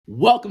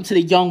Welcome to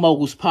the Young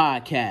Moguls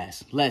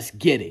Podcast. Let's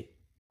get it.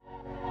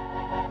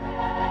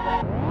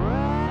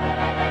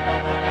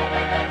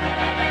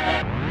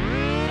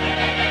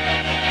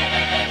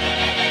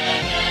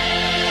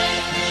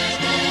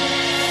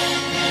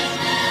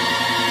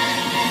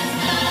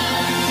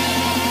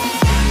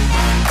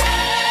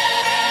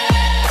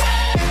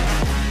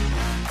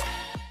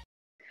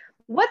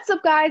 What's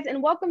up, guys,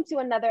 and welcome to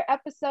another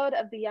episode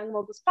of the Young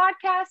Moguls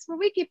Podcast, where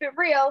we keep it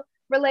real,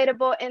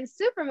 relatable, and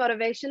super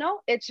motivational.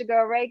 It's your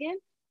girl, Reagan.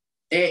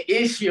 And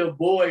it's your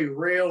boy,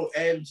 Real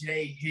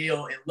MJ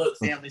Hill. And look,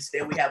 family,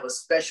 today we have a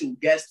special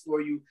guest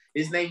for you.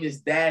 His name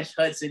is Dash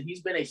Hudson.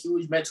 He's been a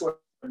huge mentor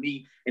for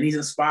me, and he's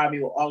inspired me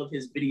with all of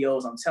his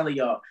videos. I'm telling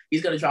y'all,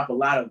 he's going to drop a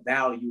lot of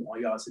value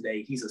on y'all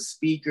today. He's a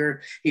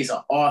speaker, he's an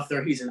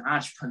author, he's an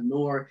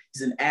entrepreneur,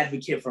 he's an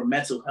advocate for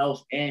mental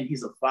health, and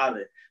he's a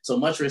father. So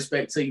much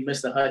respect to you,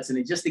 Mr. Hudson.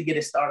 And just to get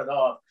it started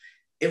off,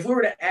 if we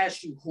were to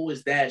ask you who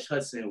is Dash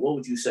Hudson, what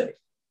would you say?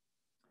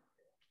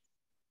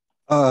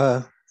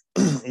 I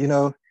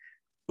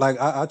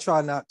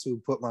try not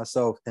to put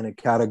myself in a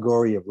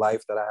category of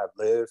life that I have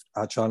lived.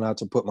 I try not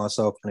to put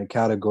myself in a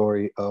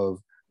category of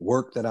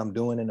work that I'm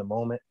doing in the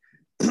moment.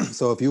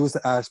 So if you was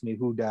to ask me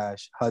who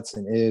Dash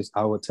Hudson is,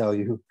 I would tell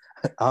you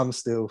I'm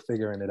still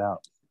figuring it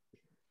out.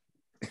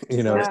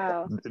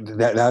 Wow.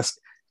 That's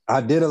I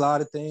did a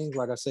lot of things,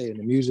 like I say, in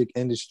the music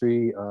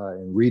industry,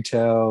 in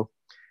retail,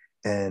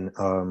 and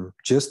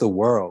just the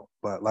world.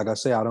 But like I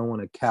say, I don't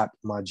want to cap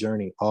my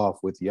journey off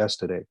with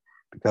yesterday,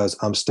 because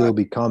I'm still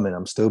becoming,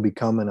 I'm still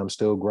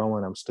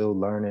growing, I'm still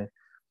learning,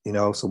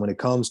 So when it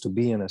comes to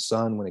being a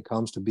son, when it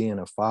comes to being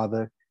a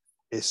father,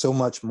 it's so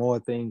much more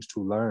things to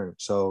learn.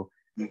 So,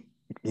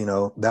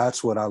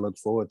 that's what I look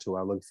forward to.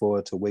 I look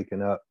forward to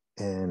waking up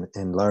and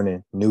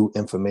learning new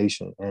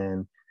information.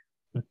 And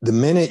the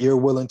minute you're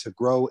willing to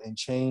grow and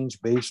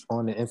change based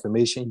on the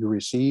information you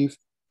receive,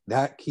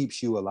 that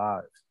keeps you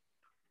alive.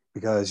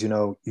 Because,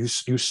 you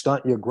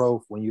stunt your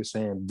growth when you're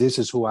saying, this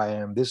is who I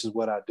am, this is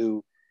what I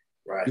do.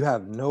 Right. You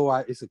have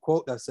it's a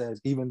quote that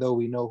says, even though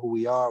we know who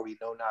we are, we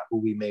know not who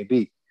we may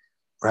be,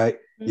 right?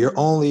 Mm-hmm.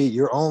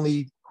 You're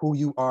only who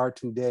you are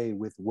today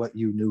with what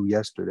you knew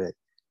yesterday.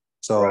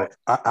 So right.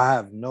 I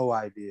have no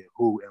idea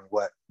who and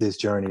what this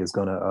journey is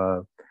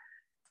gonna,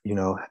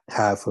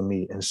 have for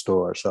me in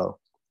store. So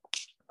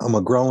I'm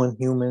a growing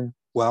human.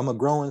 Well, I'm a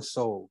growing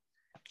soul,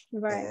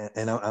 right?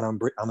 And I'm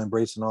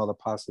embracing all the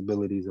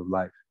possibilities of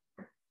life.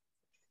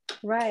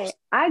 Right.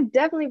 I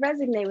definitely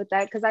resonate with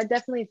that, because I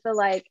definitely feel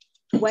like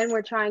when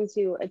we're trying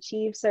to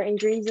achieve certain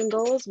dreams and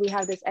goals, we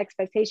have this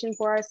expectation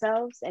for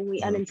ourselves, and we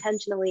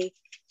unintentionally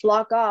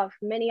block off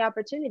many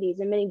opportunities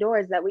and many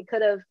doors that we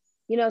could have,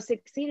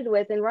 succeeded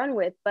with and run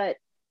with. But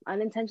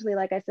unintentionally,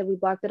 like I said, we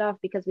blocked it off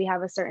because we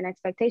have a certain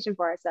expectation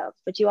for ourselves.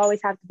 But you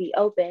always have to be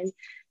open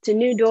to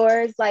new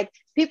doors. Like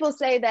people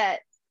say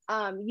that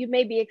you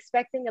may be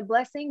expecting a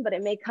blessing, but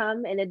it may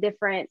come in a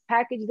different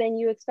package than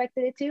you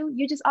expected it to.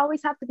 You just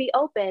always have to be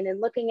open and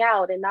looking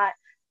out, and not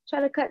try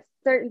to cut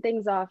certain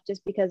things off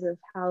just because of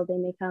how they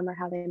may come or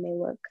how they may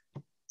look.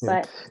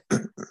 Yeah.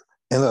 But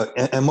and look,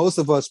 and most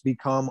of us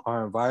become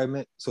our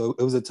environment. So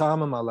it was a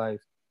time in my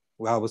life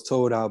where I was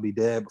told I'll be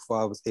dead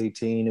before I was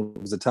 18. It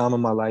was a time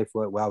in my life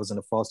where I was in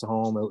a foster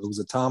home. It was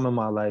a time in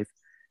my life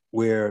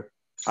where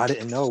I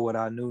didn't know what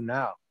I knew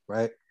now,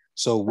 right?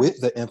 So with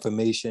the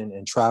information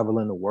and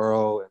traveling the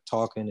world and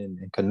talking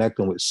and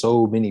connecting with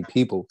so many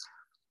people,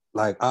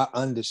 like I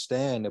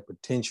understand the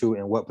potential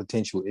and what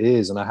potential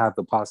is, and I have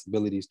the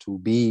possibilities to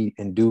be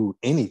and do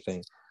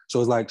anything. So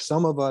it's like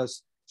some of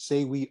us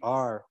say we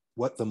are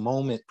what the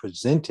moment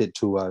presented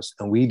to us,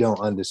 and we don't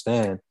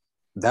understand.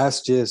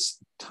 That's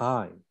just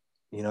time,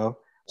 So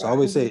I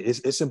always say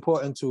it's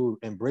important to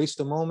embrace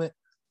the moment,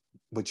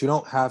 but you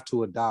don't have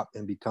to adopt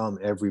and become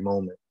every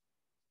moment.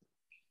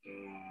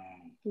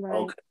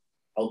 Right.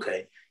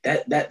 Okay.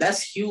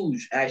 That's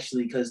huge,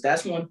 actually, because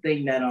that's one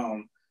thing that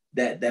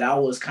I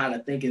was kind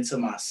of thinking to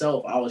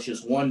myself. I was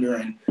just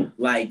wondering,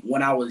 like,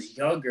 when I was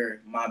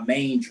younger, my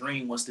main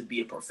dream was to be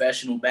a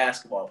professional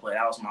basketball player.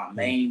 That was my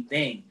main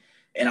thing.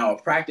 And I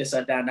would practice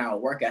at that, and I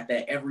would work at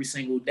that every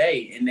single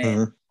day. And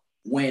then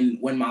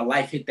when my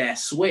life hit that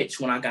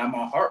switch, when I got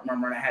my heart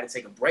murmur and I had to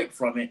take a break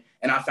from it,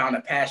 and I found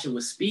a passion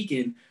with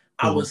speaking,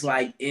 I was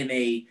like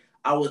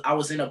I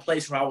was in a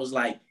place where I was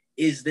like,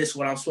 is this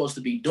what I'm supposed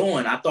to be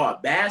doing? I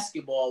thought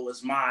basketball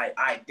was my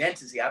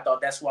identity. I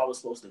thought that's what I was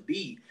supposed to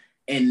be.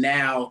 And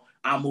now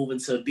I'm moving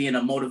to being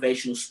a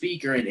motivational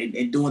speaker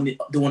and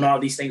doing all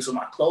these things with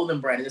my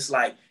clothing brand. And it's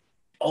like,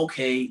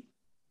 okay,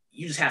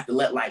 you just have to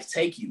let life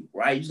take you,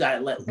 right? You just got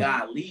to let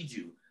God lead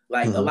you.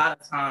 Like a lot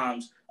of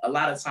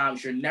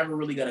times you're never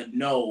really going to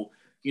know,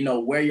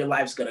 where your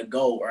life's going to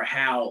go, or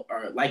how,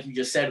 or like you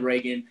just said,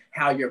 Reagan,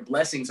 how your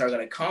blessings are going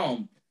to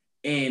come.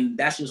 And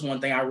that's just one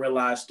thing I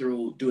realized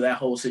through that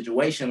whole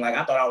situation. Like,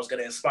 I thought I was going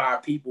to inspire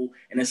people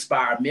and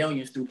inspire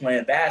millions through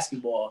playing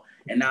basketball.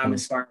 And now I'm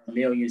inspiring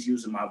millions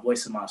using my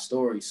voice and my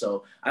story.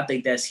 So I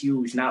think that's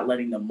huge, not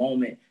letting the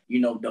moment,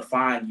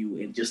 define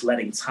you, and just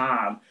letting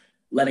time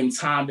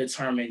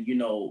determine,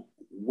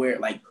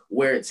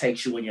 where it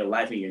takes you in your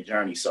life and your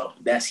journey. So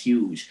that's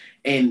huge.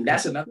 And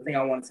that's another thing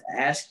I wanted to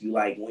ask you.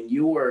 Like when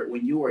you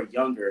were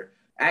younger,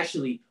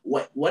 actually,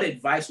 what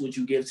advice would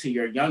you give to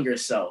your younger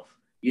self?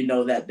 You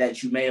know,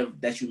 that you may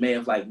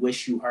have like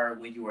wished you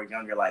heard when you were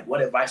younger. Like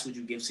what advice would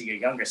you give to your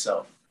younger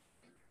self?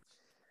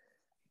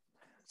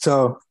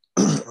 So,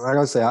 like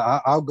I say,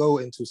 I'll go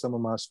into some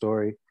of my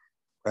story,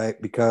 right?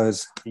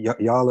 Because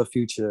y'all are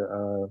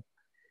future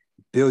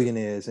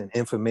billionaires in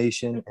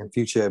information and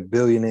future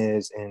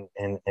billionaires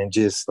and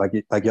just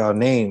like y'all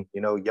name,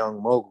 you know,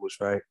 young moguls,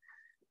 right?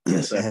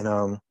 Yes, sir.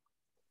 And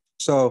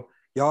so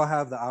y'all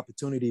have the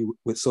opportunity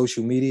with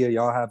social media,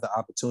 y'all have the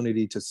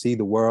opportunity to see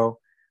the world,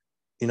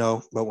 you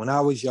know. But when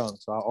I was young,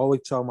 so I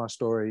always tell my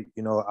story,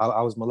 you know,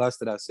 I was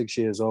molested at 6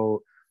 years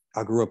old.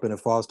 I grew up in a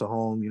foster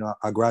home. You know,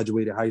 I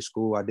graduated high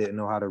school. I didn't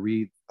know how to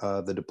read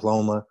the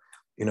diploma.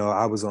 You know,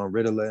 I was on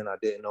Ritalin. I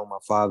didn't know my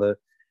father.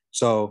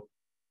 So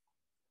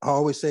I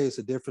always say it's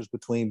a difference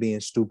between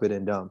being stupid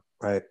and dumb,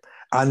 right?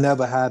 I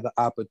never had the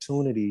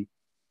opportunity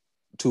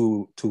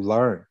to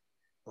learn,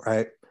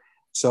 right?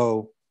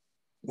 So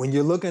when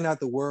you're looking at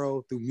the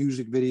world through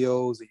music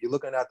videos, and you're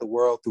looking at the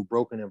world through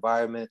broken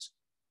environments,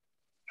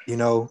 you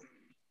know,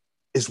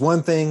 it's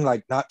one thing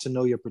like not to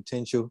know your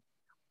potential.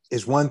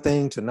 It's one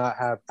thing to not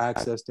have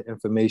access to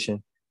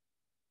information.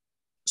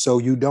 So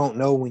you don't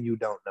know when you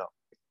don't know,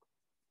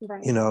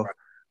 Right. you know?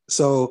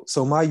 So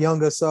my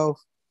younger self,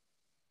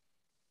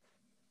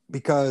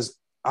 because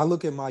I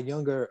look at my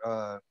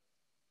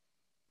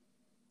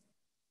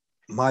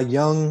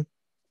young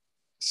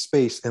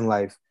space in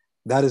life,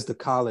 that is the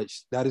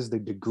college, that is the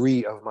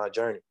degree of my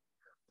journey.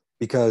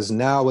 Because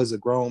now as a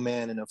grown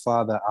man and a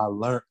father,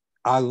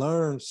 I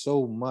learned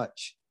so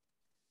much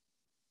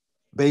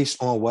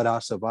based on what I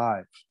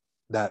survived.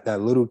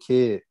 That little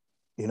kid,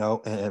 you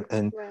know,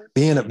 and Right.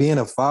 being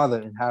a father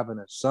and having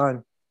a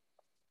son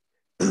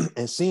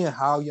and seeing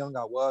how young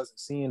I was and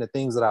seeing the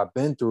things that I've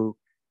been through,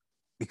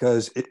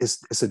 because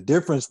it's a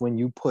difference when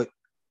you put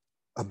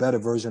a better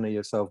version of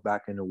yourself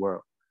back in the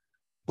world.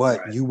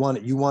 But Right. you want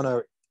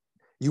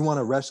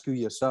to rescue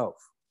yourself,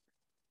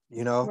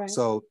 you know? Right.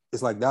 So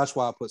it's like that's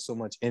why I put so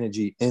much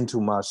energy into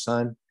my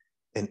son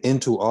and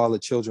into all the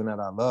children that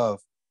I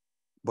love.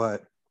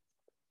 But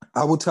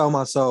I will tell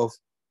myself,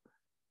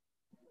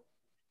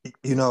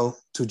 you know,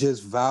 to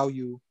just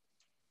value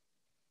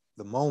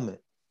the moment,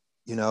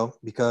 you know,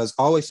 because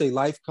I always say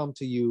life come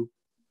to you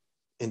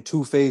in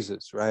two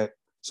phases, right?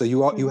 So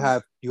Mm-hmm.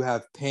 you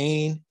have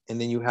pain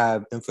and then you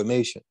have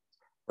information,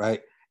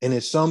 right? And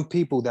it's some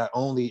people that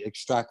only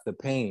extract the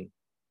pain,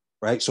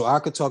 right? So I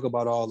could talk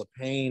about all the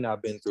pain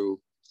I've been through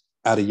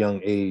at a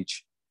young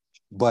age,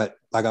 but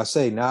like I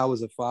say, now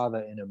as a father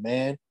and a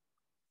man,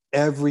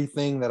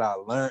 everything that I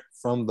learned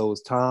from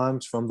those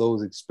times, from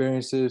those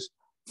experiences,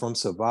 from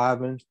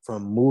surviving,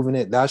 from moving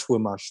it, that's where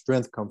my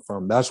strength come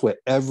from. That's where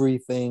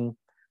everything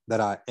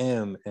that I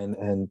am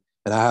and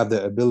I have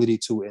the ability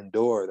to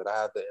endure, that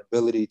I have the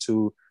ability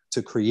to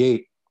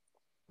create,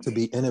 to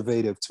be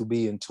innovative, to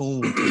be in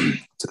tune,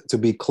 to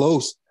be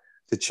close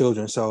to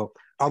children. So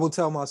I will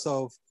tell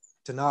myself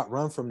to not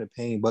run from the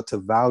pain, but to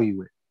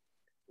value it.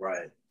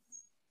 Right.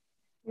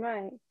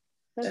 Right.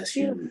 That's That's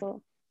huge.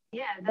 beautiful.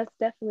 Yeah, that's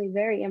definitely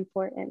very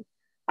important.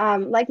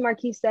 Like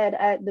Marquis said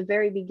at the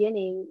very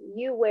beginning,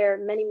 you wear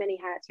many, many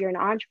hats. You're an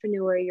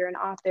entrepreneur, you're an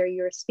author,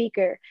 you're a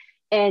speaker,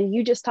 and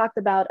you just talked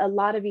about a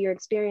lot of your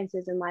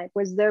experiences in life.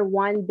 Was there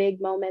one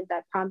big moment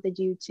that prompted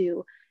you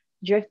to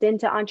drift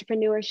into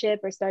entrepreneurship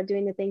or start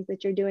doing the things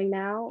that you're doing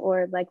now?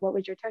 Or like, what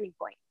was your turning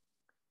point?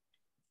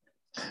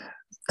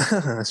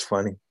 That's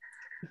funny.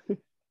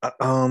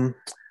 Um,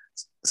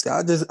 see,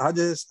 I just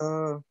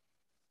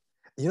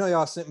you know,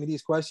 y'all sent me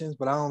these questions,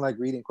 but I don't like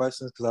reading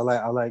questions because I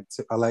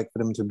like for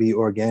them to be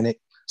organic.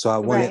 So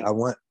Right.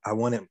 I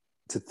wanted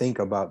to think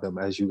about them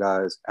as you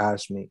guys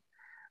asked me.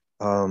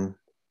 Um,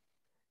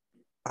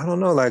 I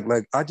don't know,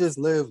 like I just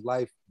live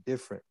life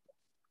different.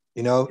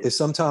 You know, it's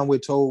sometimes we're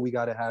told we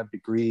got to have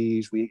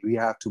degrees, we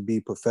have to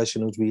be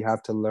professionals, we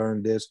have to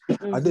learn this.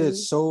 I did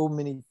Mm-hmm. so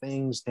many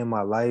things in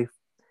my life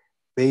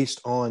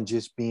based on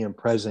just being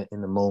present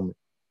in the moment,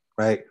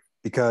 right?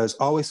 Because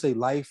I always say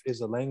life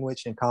is a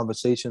language and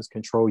conversations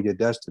control your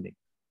destiny,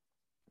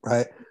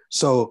 right?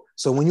 So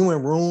when you're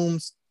in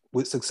rooms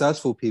with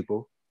successful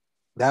people,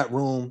 that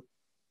room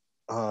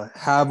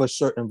have a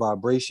certain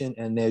vibration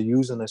and they're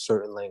using a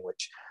certain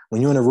language.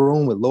 When you're in a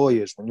room with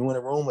lawyers, when you're in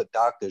a room with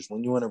doctors,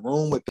 when you're in a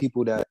room with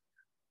people that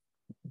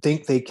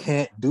think they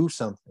can't do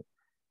something,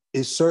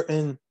 it's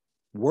certain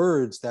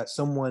words that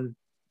someone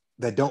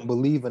that don't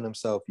believe in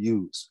themselves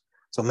use.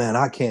 So, man,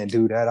 I can't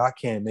do that. I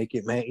can't make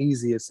it, man.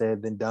 Easier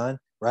said than done,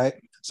 right?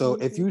 So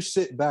if Mm-hmm. you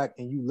sit back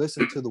and you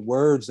listen to the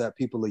words that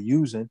people are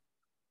using,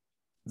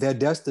 their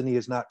destiny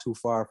is not too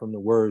far from the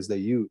words they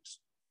use,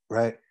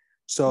 right? Mm-hmm.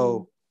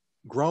 So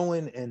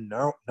growing and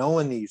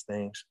knowing these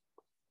things,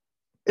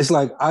 it's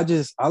like I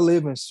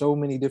live in so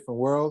many different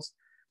worlds,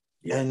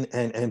 Yeah.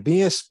 and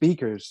being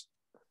speakers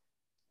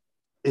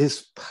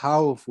is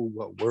powerful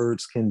what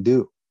words can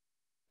do,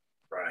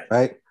 Right.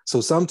 right? So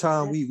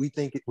sometimes we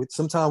think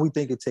sometimes we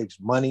think it takes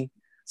money.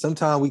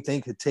 Sometimes we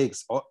think it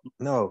takes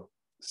no.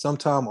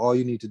 Sometimes all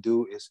you need to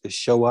do is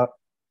show up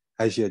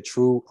as your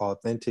true,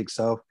 authentic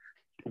self.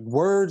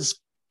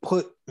 Words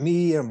put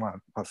me and my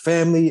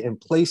family in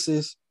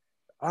places.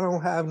 I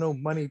don't have no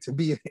money to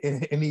be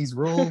in these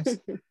rooms,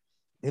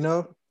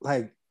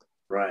 like,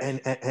 right.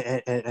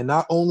 And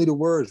not only the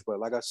words, but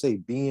like I say,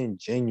 being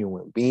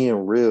genuine,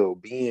 being real,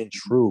 being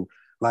true,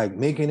 like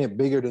making it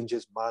bigger than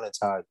just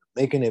monetizing,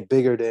 making it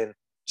bigger than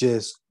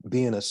just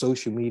being a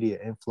social media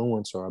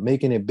influencer, or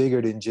making it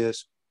bigger than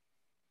just,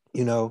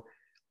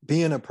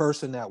 being a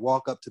person that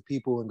walk up to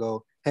people and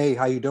go, hey,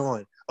 how you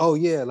doing? Oh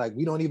yeah, like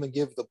we don't even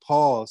give the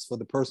pause for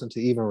the person to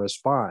even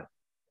respond,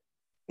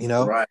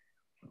 Right.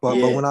 But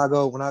when I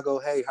go,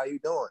 hey, how you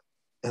doing?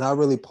 And I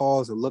really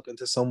pause and look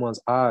into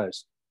someone's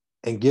eyes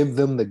and give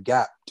them the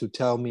gap to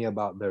tell me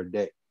about their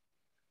day.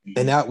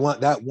 And that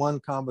one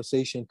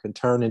conversation can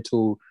turn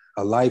into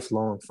a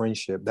lifelong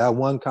friendship. That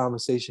one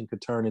conversation could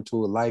turn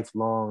into a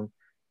lifelong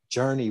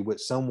journey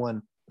with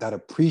someone that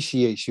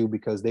appreciates you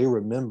because they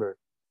remember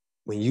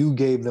when you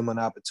gave them an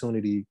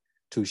opportunity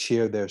to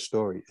share their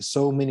story.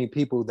 So many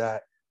people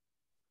that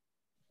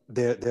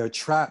they're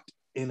trapped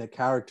in a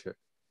character.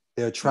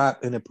 They're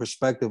trapped in a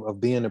perspective of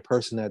being the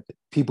person that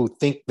people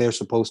think they're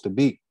supposed to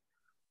be.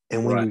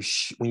 And when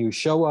you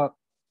show up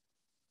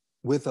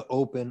with an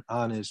open,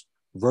 honest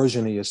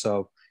version of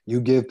yourself,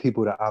 you give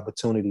people the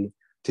opportunity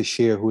to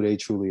share who they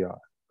truly are.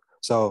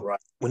 So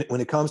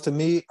when it comes to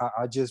me,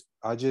 I just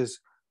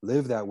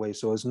live that way.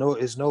 So it's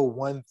no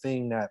one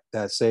thing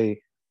that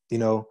say,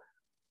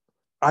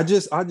 I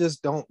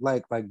just don't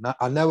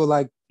I never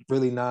like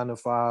really 9 to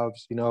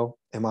 5s,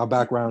 and my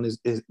background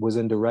was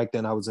in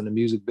directing. I was in the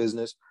music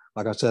business.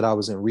 Like I said, I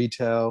was in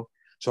retail.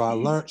 So I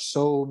learned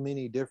so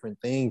many different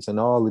things in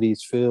all of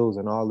these fields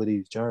and all of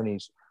these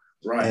journeys.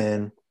 Right.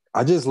 And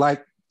I just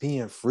like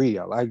being free.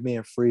 I like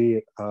being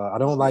free. I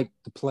don't like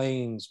the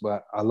planes,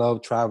 but I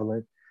love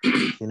traveling,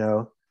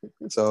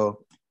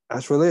 So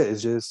that's really it.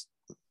 It's just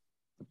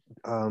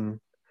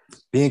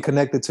being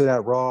connected to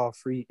that raw,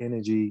 free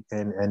energy,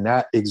 and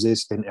that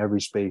exists in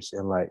every space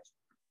in life.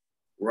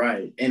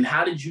 Right. And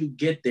how did you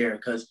get there?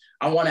 Because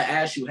I want to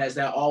ask you, has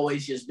that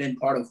always just been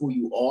part of who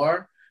you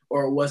are?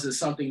 Or was it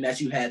something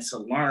that you had to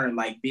learn,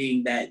 like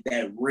being that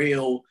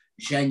real,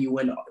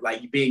 genuine,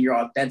 like being your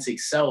authentic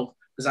self?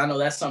 Because I know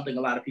that's something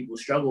a lot of people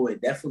struggle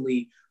with.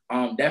 Definitely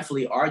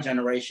our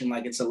generation,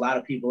 like it's a lot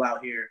of people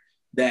out here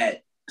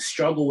that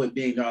struggle with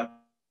being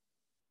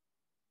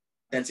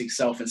authentic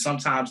self, and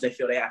sometimes they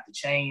feel they have to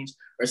change,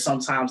 or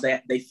sometimes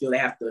they feel they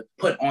have to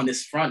put on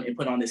this front and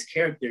put on this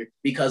character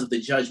because of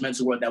the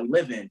judgmental world that we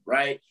live in,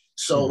 right?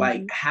 So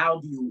like how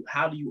do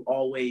you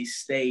always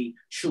stay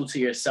true to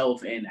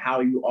yourself, and how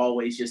are you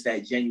always just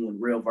that genuine,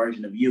 real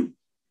version of you?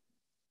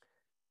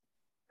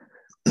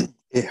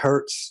 It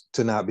hurts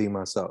to not be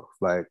myself.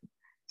 Like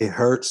it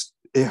hurts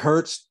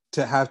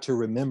to have to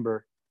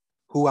remember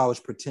who I was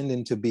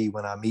pretending to be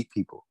when I meet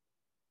people,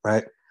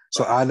 right?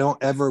 So I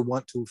don't ever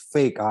want to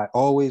fake. I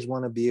always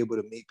want to be able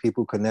to meet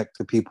people, connect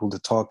to people, to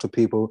talk to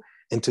people,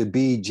 and to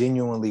be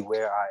genuinely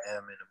where I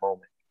am in the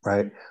moment,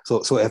 right?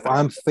 So if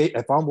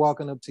I'm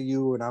walking up to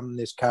you and I'm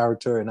this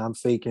character and I'm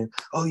faking,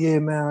 oh yeah,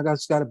 man, I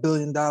just got $1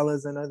 billion,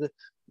 and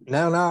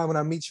now when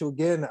I meet you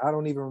again, I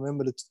don't even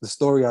remember the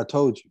story I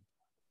told you,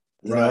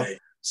 you know?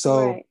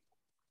 So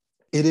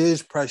it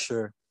is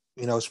pressure,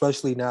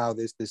 especially now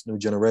this new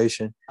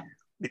generation,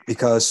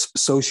 because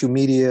social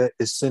media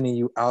is sending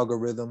you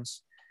algorithms.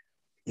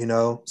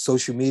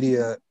 Social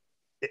media,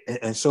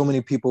 and so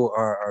many people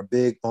are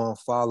big on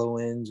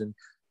followings, and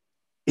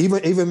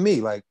even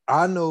me, like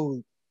I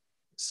know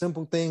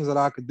simple things that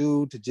I could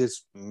do to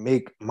just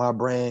make my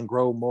brand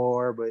grow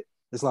more, but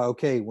it's like,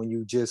 okay, when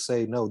you just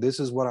say, no,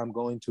 this is what I'm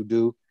going to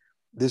do,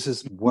 this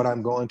is what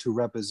I'm going to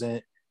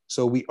represent.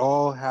 So we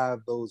all have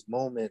those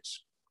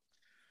moments,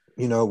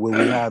 where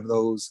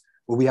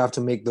we have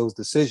to make those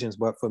decisions.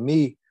 But for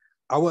me,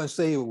 I wouldn't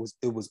say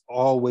it was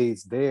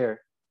always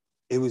there.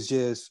 It was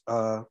just,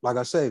 like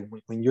I said,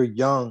 when you're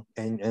young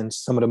and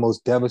some of the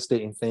most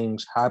devastating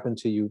things happen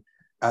to you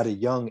at a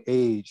young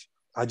age,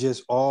 I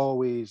just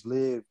always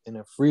lived in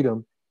a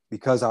freedom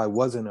because I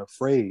wasn't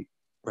afraid,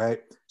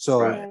 right?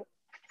 So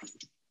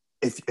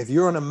if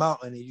you're on a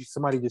mountain and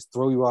somebody just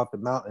throw you off the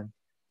mountain,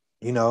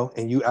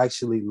 and you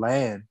actually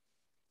land,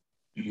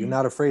 you're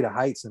not afraid of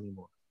heights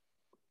anymore.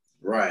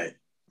 Right.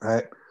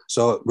 Right.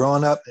 So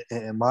growing up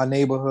in my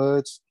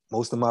neighborhoods,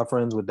 most of my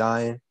friends were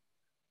dying.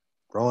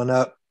 Growing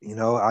up,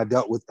 I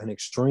dealt with an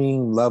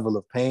extreme level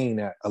of pain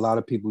that a lot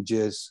of people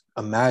just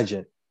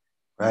imagine,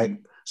 right?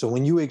 So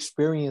when you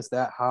experience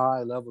that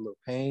high level of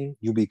pain,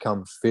 you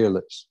become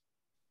fearless.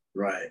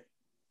 Right.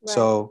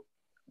 So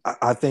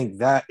I think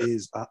that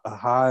is a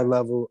high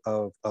level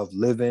of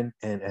living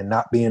and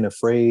not being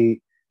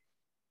afraid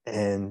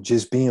and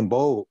just being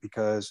bold,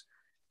 because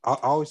I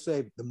always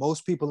say the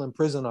most people in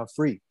prison are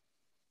free,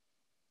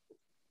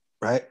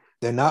 right?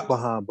 They're not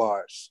behind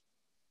bars,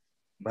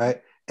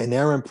 right? And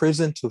they're in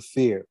prison to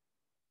fear.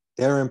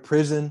 They're in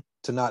prison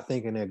to not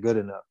thinking they're good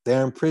enough.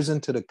 They're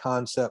imprisoned to the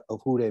concept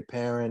of who their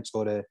parents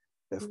or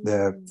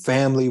their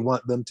family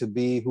want them to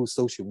be, who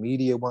social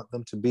media want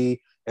them to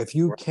be. If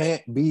you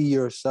can't be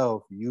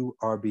yourself, you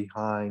are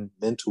behind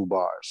mental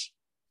bars,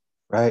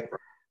 right?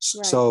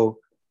 So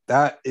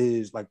that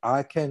is like,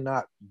 I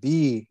cannot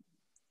be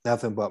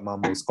nothing but my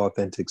most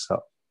authentic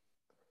self.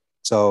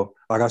 So,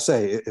 like I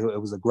say,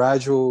 it was a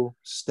gradual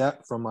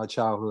step from my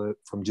childhood,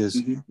 from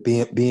just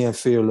being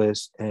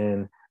fearless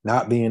and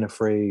not being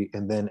afraid.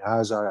 And then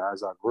as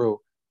I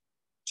grew,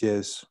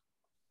 just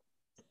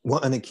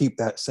wanting to keep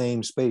that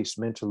same space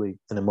mentally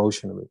and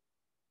emotionally.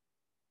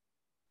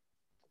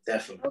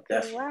 Definitely. Okay,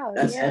 Definitely. wow.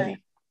 That's Yeah.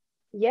 heavy.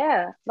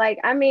 Yeah. Like,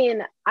 I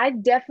mean, I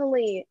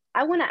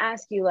want to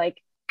ask you, like,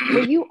 were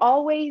you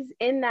always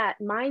in that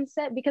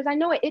mindset? Because I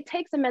know it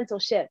takes a mental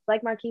shift.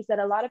 Like Marquis said,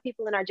 a lot of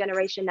people in our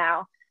generation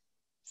now,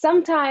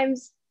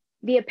 sometimes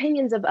the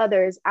opinions of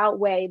others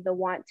outweigh the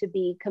want to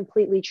be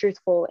completely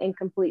truthful and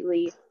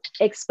completely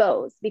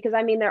exposed, because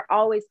I mean, they're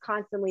always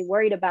constantly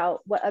worried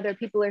about what other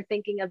people are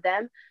thinking of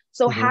them.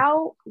 So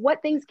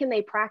what things can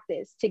they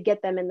practice to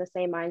get them in the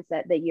same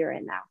mindset that you're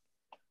in now?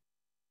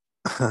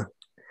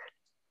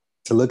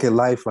 To look at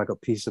life like a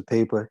piece of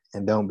paper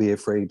and don't be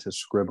afraid to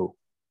scribble.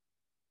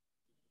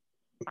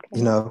 Okay.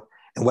 You know,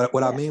 and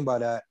what I mean by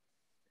that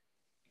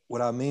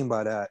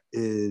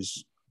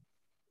is,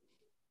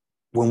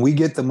 when we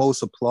get the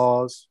most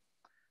applause,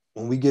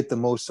 when we get the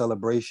most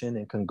celebration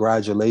and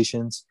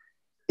congratulations,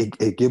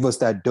 it gives us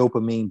that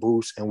dopamine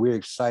boost, and we're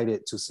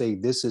excited to say,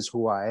 this is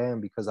who I am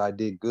because I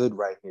did good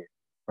right here,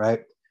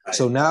 right?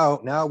 So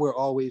now we're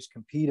always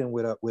competing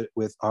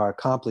with our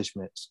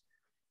accomplishments,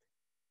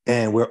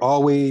 and we're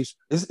always,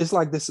 it's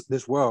like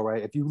this world,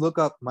 right? If you look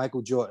up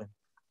Michael Jordan,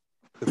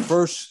 the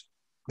first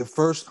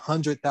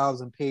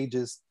 100,000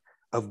 pages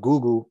of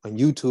Google and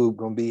YouTube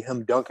gonna be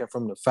him dunking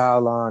from the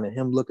foul line and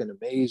him looking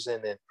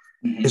amazing, and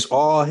it's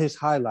all his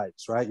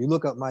highlights, right? You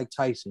look up Mike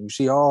Tyson, you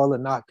see all the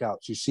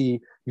knockouts, you see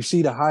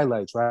the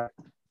highlights, right?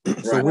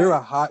 So we're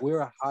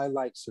a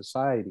highlight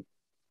society.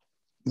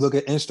 You look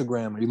at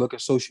Instagram or you look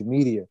at social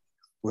media,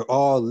 we're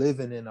all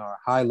living in our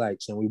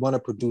highlights, and we want to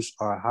produce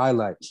our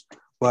highlights,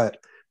 but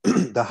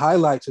the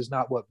highlights is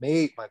not what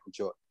made Michael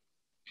Jordan.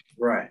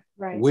 Right.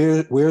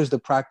 Where's the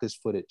practice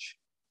footage?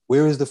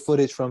 Where is the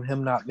footage from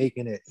him not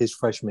making it his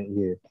freshman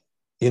year?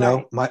 You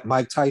know,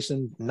 Mike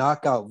Tyson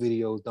knockout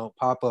videos don't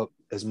pop up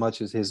as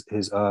much as his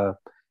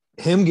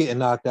him getting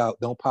knocked out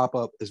don't pop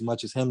up as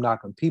much as him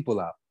knocking people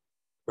out,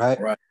 right?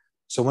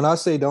 So when I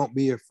say don't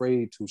be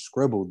afraid to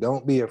scribble,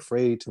 don't be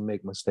afraid to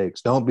make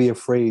mistakes, don't be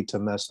afraid to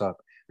mess up,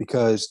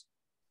 because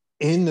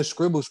in the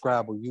scribble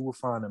scrabble you will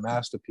find a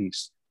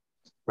masterpiece,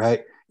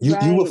 right? You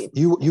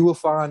will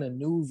find a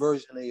new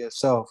version of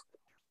yourself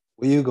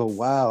where you go,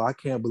 wow, I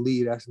can't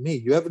believe that's me.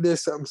 You ever did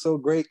something so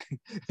great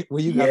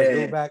where you gotta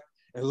go back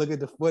and look at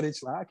the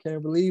footage, like, I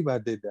can't believe I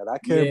did that. I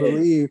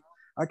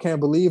can't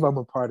believe I'm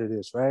a part of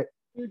this, right?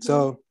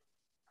 So,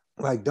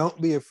 like, don't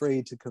be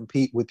afraid to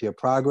compete with your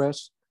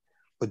progress,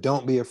 but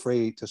don't be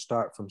afraid to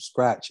start from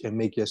scratch and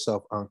make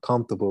yourself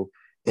uncomfortable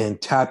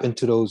and tap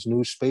into those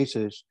new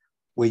spaces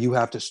where you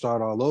have to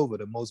start all over.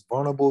 The most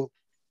vulnerable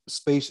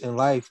space in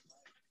life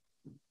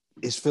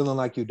is feeling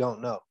like you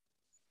don't know.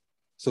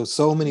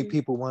 So many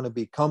people want to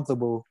be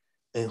comfortable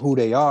in who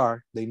they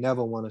are. They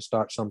never want to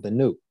start something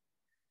new.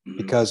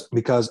 Because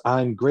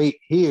I'm great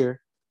here,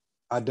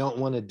 I don't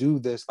want to do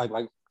this. Like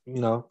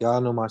you know,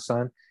 y'all know my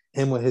son.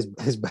 Him with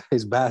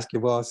his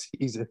basketball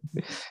season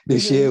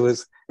this year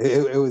was he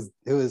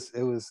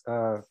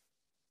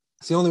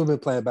only been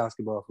playing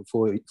basketball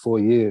for 4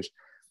 years,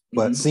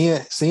 but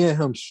seeing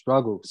him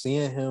struggle,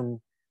 seeing him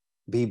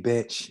be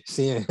bench,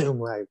 seeing him,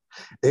 like,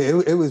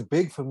 it was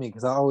big for me,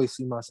 because I always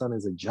see my son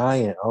as a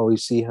giant. I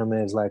always see him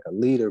as like a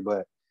leader,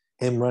 but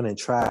him running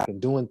track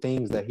and doing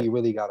things that he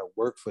really got to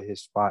work for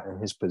his spot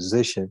and his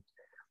position,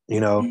 you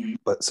know.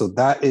 But so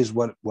that is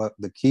what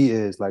the key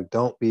is. Like,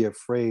 don't be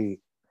afraid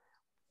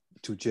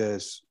to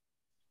just,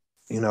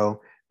 you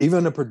know,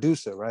 even a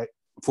producer, right?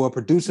 For a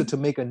producer to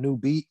make a new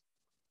beat,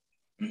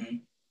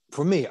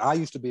 for me, I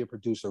used to be a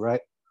producer,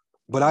 right?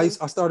 But I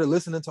started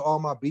listening to all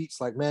my beats,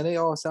 like, man, they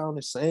all sound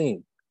the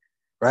same,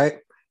 right?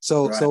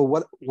 So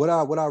what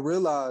I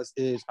realized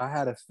is I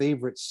had a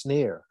favorite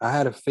snare. I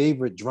had a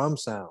favorite drum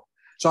sound.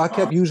 So I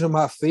kept using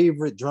my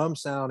favorite drum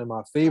sound and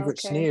my favorite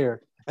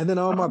snare, and then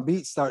all my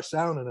beats start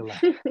sounding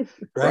alike,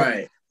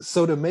 right?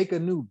 So to make a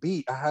new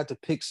beat, I had to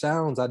pick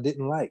sounds I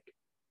didn't like.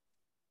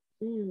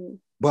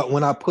 But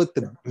when I put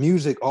the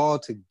music all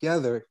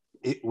together,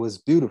 it was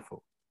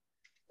beautiful.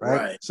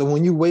 Right. So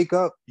when you wake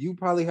up, you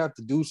probably have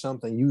to do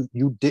something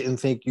you didn't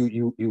think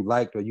you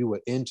liked or you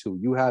were into.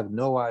 You have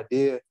no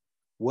idea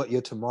what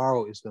your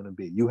tomorrow is going to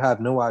be. You have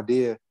no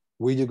idea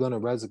where you're going to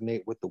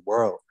resonate with the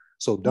world.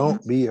 So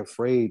don't be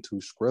afraid to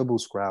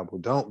scrabble.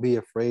 Don't be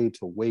afraid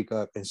to wake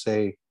up and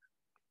say,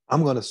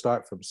 I'm going to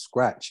start from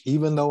scratch.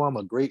 Even though I'm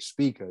a great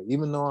speaker,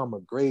 even though I'm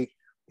a great,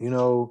 you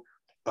know,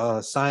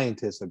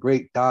 scientist, a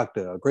great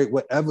doctor, a great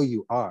whatever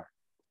you are.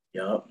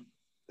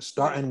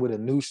 Starting with a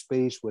new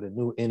space, with a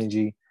new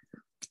energy,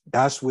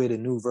 that's where the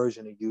new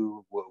version of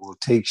you will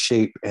take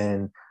shape,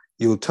 and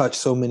you'll touch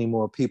so many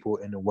more people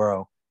in the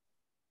world.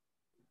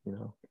 You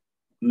know.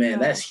 Man,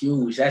 that's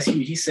huge. That's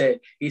huge.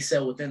 He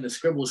said within the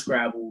Scribble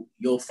Scrabble,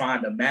 you'll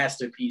find a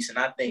masterpiece. And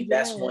I think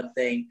that's one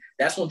thing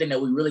that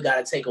we really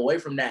got to take away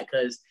from that.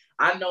 Cause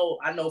I know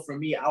for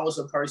me, I was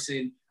a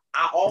person,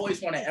 I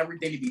always wanted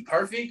everything to be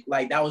perfect.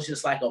 Like that was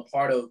just like a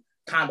part of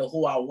kind of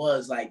who I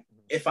was. Like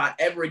if I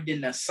ever did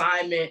an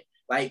assignment,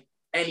 like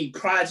any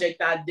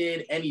project I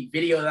did, any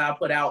video that I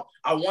put out,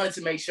 I wanted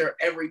to make sure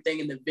everything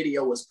in the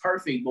video was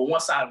perfect. But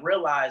once I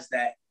realized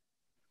that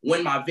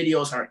when my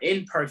videos are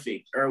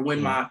imperfect, or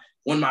when my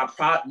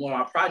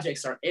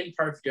projects are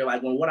imperfect, or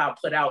like when what I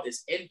put out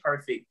is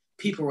imperfect,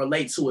 people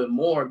relate to it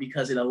more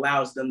because it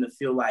allows them to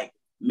feel like,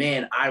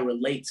 man, I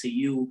relate to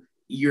you.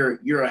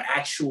 You're an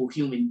actual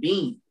human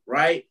being,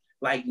 right?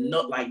 Like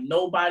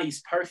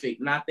nobody's perfect.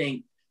 And I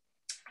think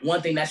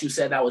one thing that you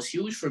said that was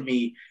huge for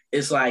me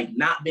is like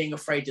not being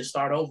afraid to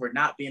start over,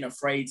 not being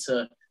afraid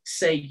to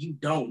say you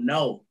don't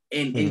know,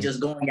 and just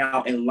going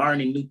out and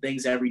learning new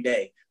things every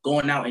day,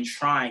 going out and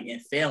trying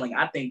and failing.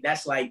 I think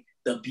that's like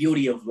the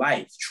beauty of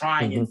life,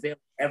 trying and failing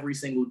every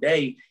single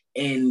day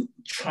and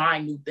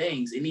trying new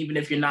things. And even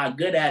if you're not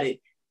good at it,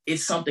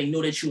 it's something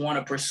new that you want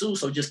to pursue.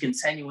 So just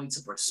continuing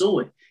to pursue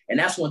it. And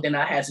that's one thing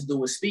I had to do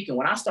with speaking.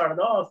 When I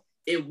started off,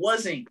 it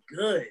wasn't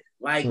good.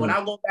 Like when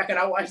I go back and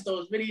I watch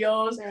those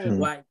videos,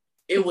 like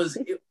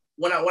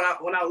when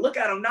I look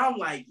at them now, I'm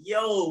like,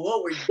 yo,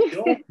 what were you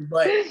doing?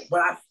 But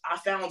I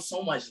found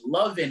so much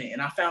love in it,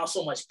 and I found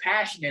so much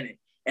passion in it.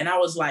 And I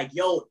was like,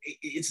 yo,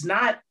 it's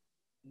not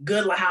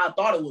good like how I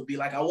thought it would be.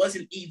 Like I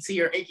wasn't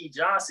E.T. or Inky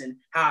Johnson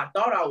how I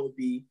thought I would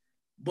be,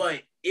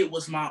 but it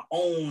was my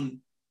own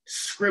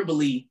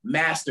scribbly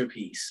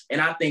masterpiece.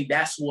 And I think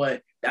that's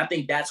where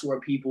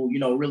people,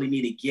 really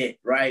need to get,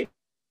 right?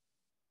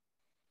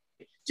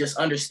 Just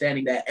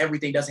understanding that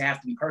everything doesn't have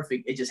to be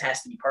perfect. It just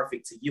has to be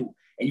perfect to you.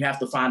 And you have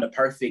to find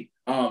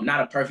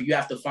you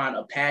have to find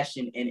a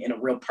passion and a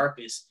real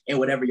purpose in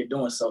whatever you're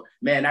doing. So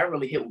man, that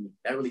really hit me.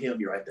 That really hit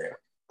me right there.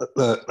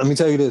 Let me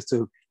tell you this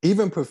too.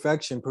 Even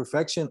perfection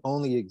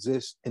only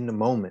exists in the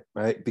moment,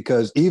 right?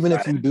 Because even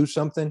if you do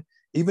something,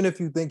 even if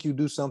you think you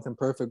do something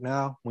perfect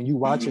now, when you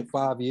watch it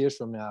 5 years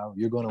from now,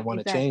 you're going to want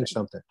to change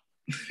something.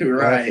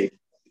 Right.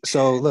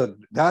 So look,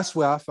 that's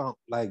where I found,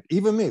 like,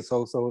 even me.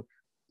 So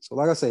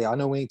like I say, I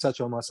know we ain't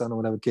touch on my son or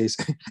whatever case.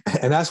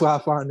 And that's why I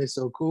find this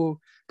so cool.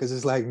 Because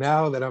it's like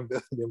now that I'm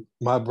building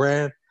my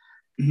brand,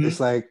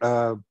 it's like,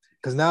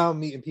 because now I'm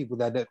meeting people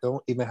that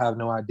don't even have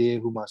no idea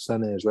who my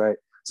son is, right?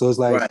 So it's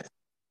like,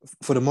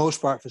 for the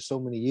most part, for so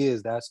many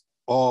years, that's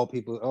all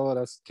people, oh,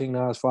 that's King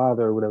Nas'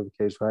 father or whatever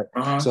the case, right?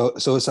 So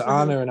it's an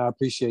honor, and I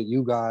appreciate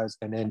you guys.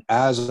 And then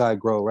as I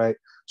grow, right?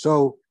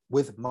 So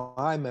with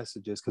my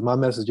messages, because my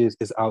messages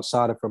is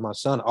outside of from my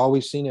son, I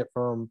always seen it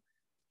from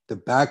the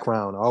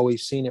background. I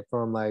always seen it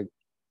from like,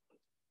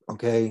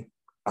 okay,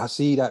 I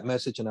see that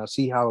message and I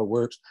see how it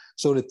works.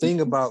 So the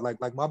thing about like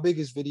my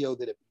biggest video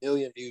did 1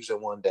 million views in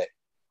one day,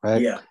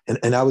 right? Yeah.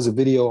 And that was a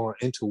video on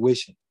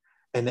intuition.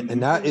 And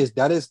that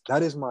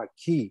is my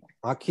key.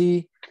 My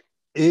key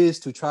is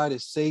to try to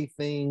say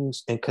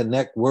things and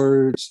connect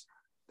words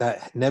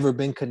that never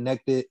been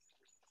connected,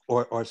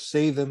 or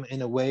say them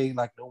in a way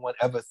like no one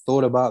ever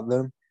thought about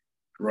them.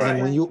 Right.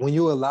 And when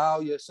you allow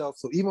yourself,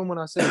 so even when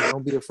I say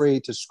don't be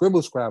afraid to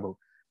scribble scrabble,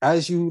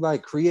 as you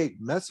like create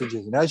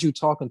messages and as you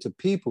talking to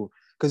people,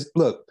 because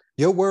look,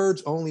 your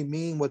words only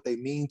mean what they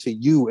mean to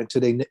you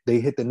until they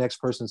hit the next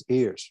person's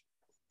ears.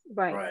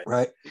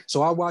 Right.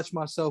 So I watch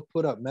myself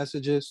put up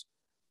messages,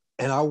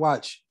 and I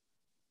watch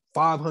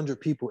 500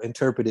 people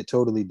interpret it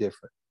totally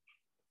different.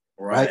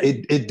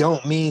 Right. It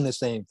don't mean the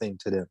same thing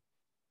to them.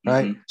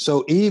 Right.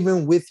 So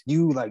even with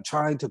you like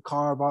trying to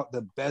carve out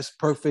the best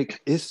perfect,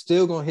 it's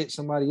still gonna hit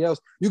somebody else.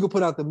 You could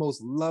put out the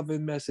most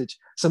loving message,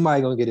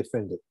 somebody gonna get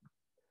offended.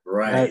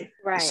 Right.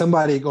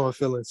 Somebody gonna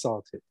feel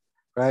insulted.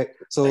 Right.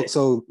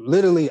 So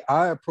literally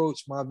I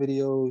approach my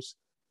videos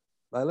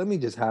like, let me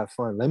just have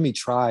fun. Let me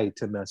try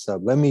to mess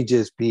up. Let me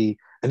just be,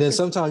 and then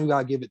sometimes you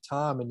gotta give it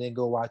time and then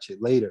go watch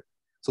it later.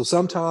 So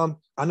sometimes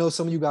I know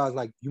some of you guys,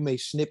 like, you may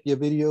snip your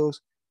videos.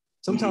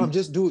 Sometimes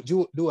just do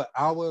an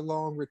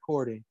hour-long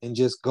recording and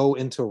just go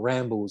into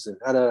rambles and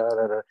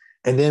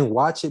and then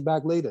watch it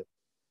back later.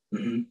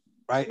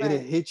 Right? It'll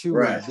hit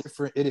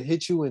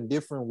you in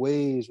different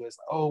ways. Where it's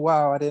like, oh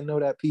wow, I didn't know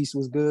that piece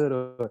was good,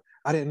 or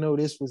I didn't know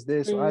this was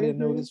this, or I didn't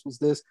know this was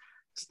this.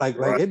 It's like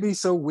it'd be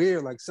so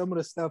weird. Like some of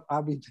the stuff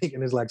I'll be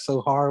thinking is like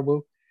so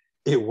horrible,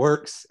 it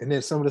works, and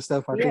then some of the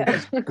stuff I think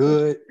is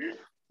good,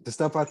 the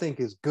stuff I think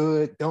is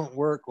good don't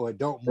work or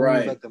don't move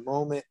at the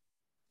moment.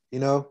 You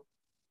know.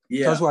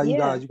 Yeah. So that's why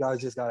you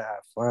guys just gotta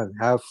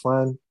have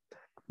fun,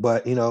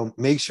 but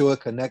make sure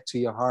it connect to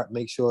your heart,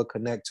 make sure it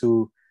connect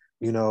to,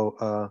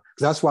 because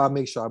that's why I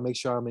make sure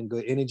I'm in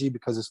good energy,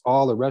 because it's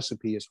all a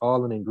recipe, it's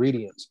all in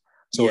ingredients.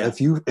 So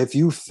if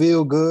you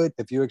feel good,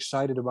 if you're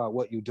excited about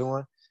what you're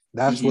doing,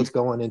 that's what's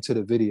going into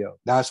the video.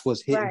 That's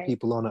what's hitting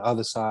people on the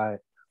other side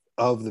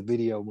of the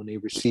video when they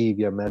receive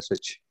your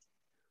message.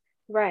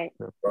 Right.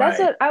 Right.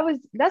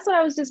 That's what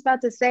I was just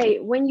about to say.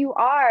 When you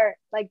are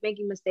like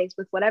making mistakes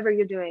with whatever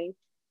you're doing,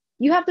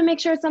 you have to make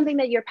sure it's something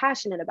that you're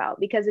passionate about,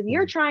 because if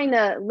you're trying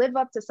to live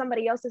up to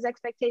somebody else's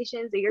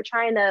expectations, or you're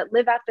trying to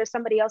live after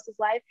somebody else's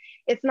life,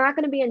 it's not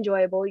going to be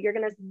enjoyable. You're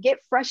going to get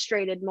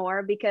frustrated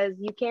more because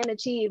you can't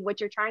achieve what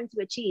you're trying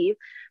to achieve.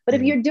 But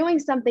if you're doing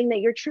something that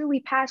you're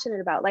truly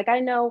passionate about, like I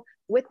know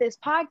with this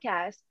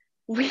podcast,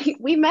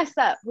 we mess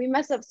up. We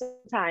mess up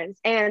sometimes.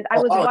 And I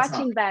was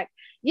watching back.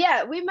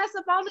 Yeah, we mess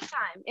up all the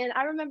time. And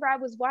I remember I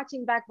was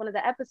watching back one of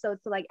the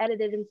episodes to like edit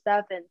it and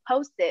stuff and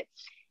post it.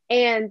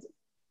 And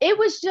it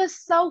was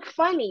just so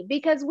funny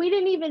because we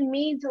didn't even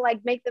mean to like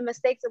make the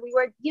mistakes that we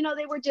were,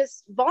 they were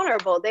just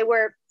vulnerable. They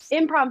were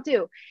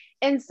impromptu.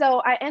 And so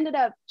I ended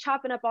up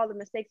chopping up all the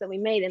mistakes that we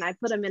made and I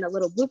put them in a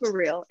little blooper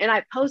reel and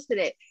I posted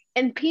it,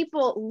 and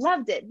people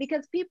loved it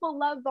because people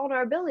love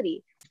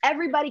vulnerability.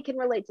 Everybody can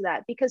relate to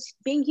that because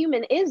being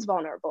human is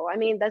vulnerable. I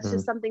mean, that's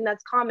just something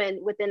that's common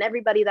within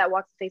everybody that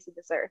walks the face of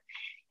this earth.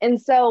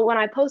 And so when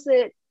I posted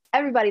it,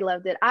 everybody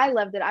loved it. I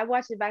loved it. I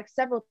watched it back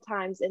several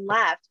times and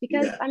laughed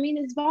because I mean,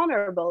 it's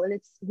vulnerable and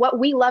it's what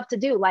we love to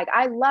do. Like,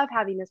 I love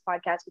having this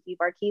podcast with you,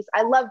 Barquise.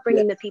 I love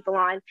bringing the people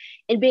on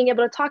and being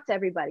able to talk to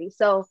everybody.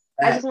 So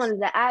I just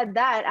wanted to add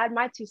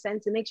my 2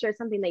 cents and make sure it's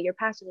something that you're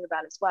passionate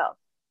about as well.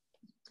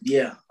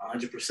 Yeah,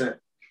 100%.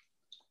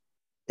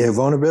 Yeah,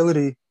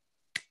 vulnerability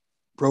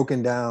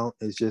broken down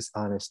is just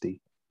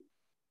honesty.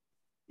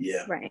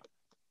 Yeah. Right.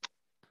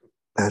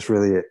 That's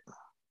really it.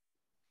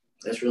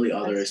 That's really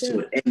all there is to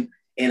it.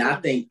 And I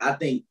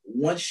think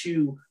once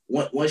you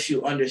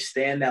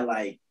understand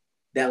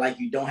that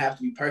you don't have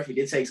to be perfect,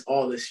 it takes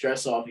all the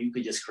stress off and you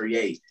could just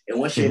create. And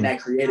once you're in that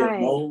creative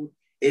mode,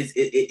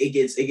 it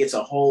gets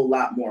a whole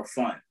lot more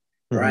fun.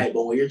 Right.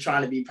 But when you're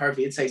trying to be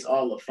perfect, it takes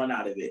all the fun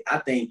out of it. I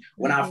think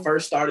when I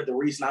first started, the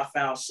reason I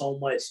found so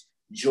much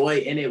joy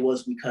in it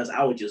was because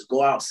I would just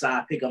go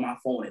outside, pick up my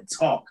phone and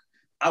talk.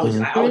 I would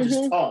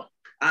just talk.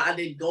 I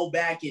didn't go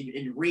back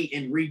and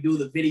redo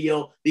the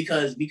video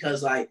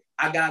because like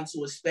I got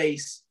into a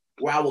space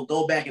where I would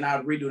go back and I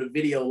would redo the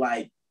video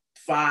like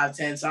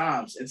 5-10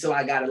 times until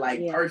I got it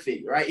like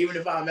perfect, right? Even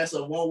if I mess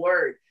up one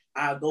word,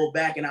 I'll go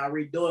back and I'll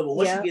redo it. But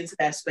once you get into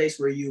that space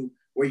where you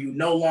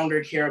no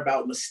longer care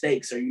about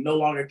mistakes, or you no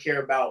longer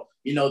care about,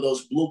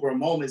 those blooper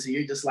moments, and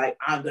you're just like,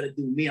 I'm going to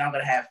do me, and I'm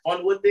going to have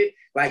fun with it.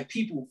 Like,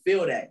 people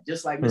feel that.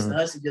 Just like Mr.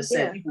 Hudson just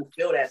said, people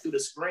feel that through the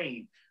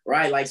screen,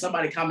 right? Like,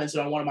 somebody commented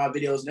on one of my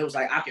videos and it was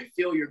like, I can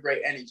feel your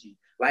great energy.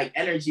 Like,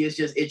 energy is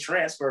just, it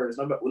transfers.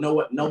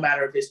 No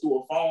matter if it's through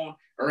a phone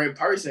or in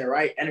person,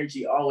 right?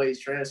 Energy always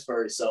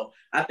transfers. So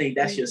I think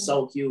that's just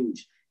so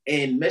huge.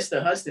 And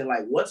Mr. Hudson,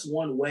 like, what's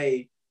one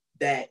way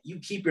that you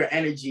keep your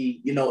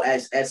energy,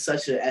 at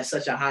such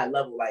a high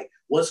level? Like,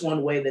 what's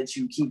one way that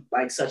you keep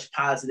like such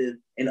positive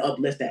and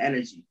uplifting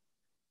energy?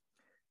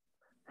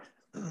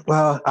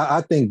 Well,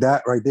 I think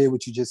that right there,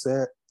 what you just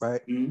said,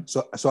 right?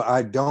 So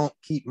I don't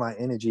keep my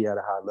energy at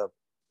a high level.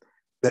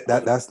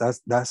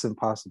 That's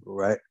impossible,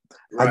 right?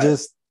 I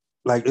just,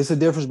 like, it's a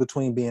difference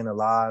between being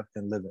alive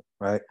and living,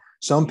 right?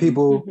 Some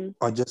people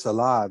are just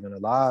alive, and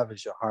alive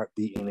is your heart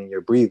beating and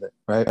you're breathing,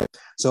 right?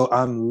 So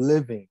I'm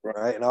living,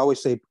 right? And I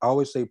always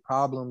say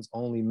problems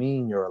only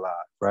mean you're alive,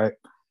 right?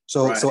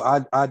 So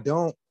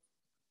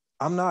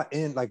I'm not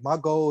in, like, my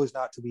goal is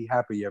not to be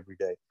happy every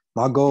day.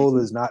 My goal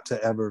is not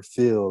to ever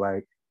feel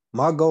like,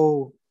 my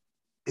goal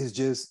is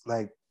just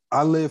like,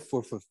 I live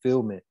for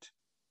fulfillment.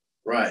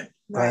 Right.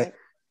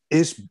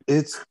 It's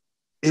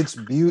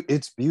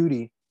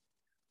beauty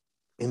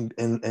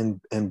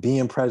and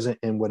being present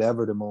in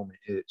whatever the moment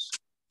is.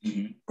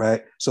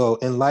 Right. So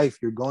in life,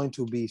 you're going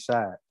to be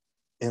sad.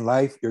 In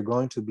life, you're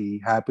going to be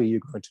happy.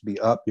 You're going to be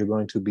up. You're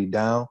going to be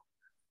down.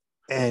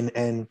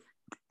 And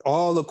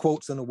all the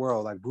quotes in the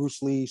world, like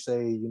Bruce Lee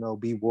say,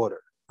 be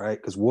water, right?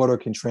 Because water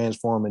can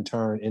transform and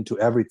turn into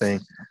everything.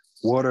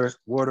 Water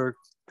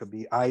could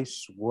be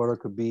ice. Water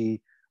could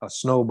be a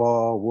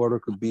snowball. Water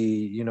could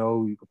be,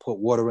 you could put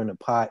water in a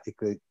pot. It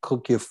could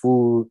cook your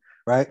food,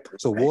 right?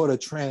 So water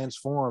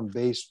transforms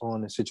based on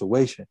the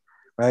situation,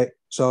 right?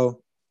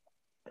 So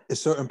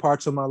there's certain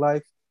parts of my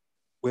life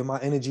where my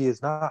energy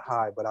is not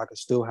high, but I could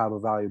still have a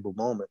valuable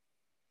moment,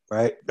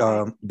 right?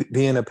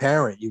 Being a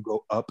parent, you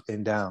go up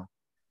and down,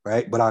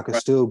 right? But I could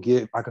still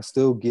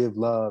give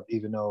love,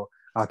 even though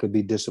I could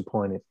be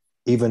disappointed,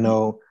 even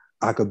though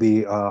I could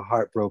be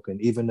heartbroken,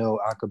 even though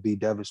I could be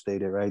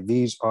devastated, right?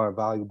 These are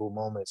valuable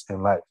moments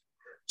in life.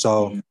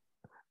 So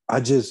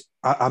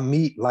I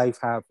meet life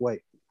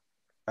halfway.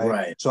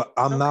 Right. So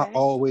I'm not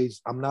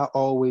always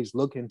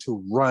looking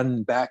to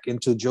run back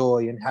into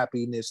joy and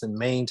happiness and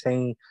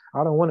maintain.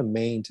 I don't want to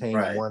maintain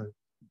one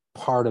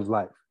part of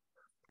life.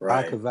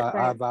 I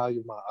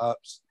value my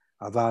ups.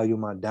 I value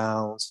my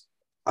downs.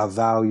 I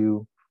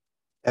value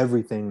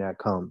everything that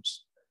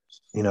comes,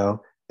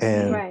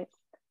 and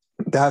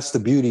that's the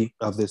beauty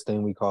of this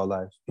thing we call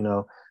life,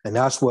 and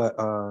that's what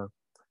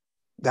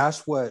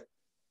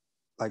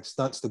like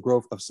stunts the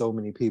growth of so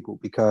many people,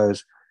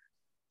 because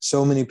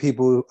so many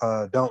people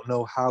don't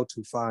know how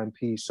to find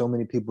peace. So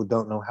many people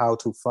don't know how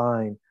to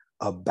find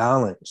a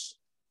balance,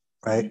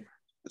 right?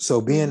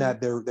 So being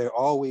that they're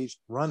always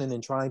running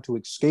and trying to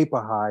escape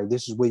a high,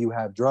 this is where you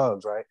have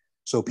drugs, right?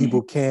 So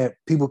people can't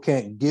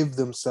give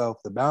themselves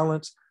the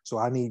balance. So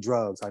I need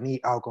drugs, I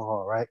need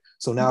alcohol, right?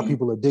 So now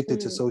people are addicted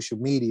to social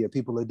media,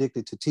 people are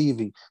addicted to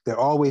TV. They're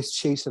always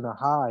chasing a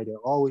high, they're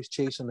always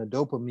chasing a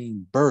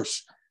dopamine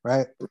burst,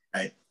 right?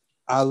 Right.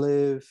 I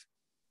live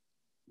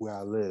where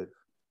I live.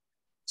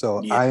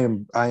 So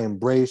I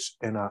embrace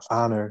and I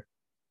honor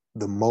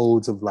the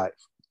modes of life.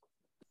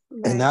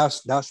 Right. And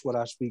that's what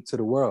I speak to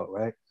the world,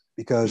 right?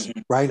 Because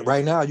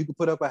right now you can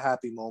put up a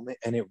happy moment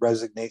and it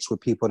resonates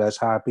with people that's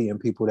happy and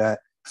people that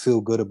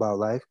feel good about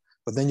life.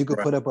 But then you could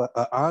put up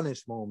an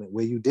honest moment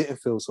where you didn't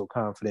feel so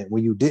confident,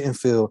 where you didn't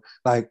feel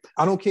like,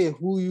 I don't care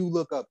who you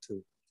look up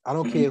to. I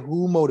don't care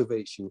who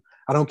motivates you.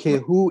 I don't care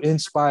who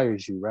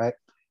inspires you, right?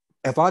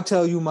 If I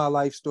tell you my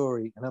life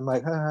story and I'm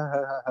like,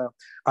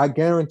 I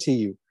guarantee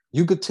you,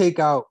 you could take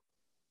out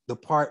the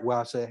part where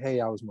I said,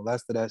 hey, I was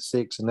molested at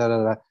 6 and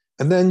da.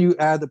 And then you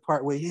add the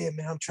part where, yeah,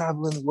 man, I'm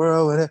traveling the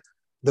world. And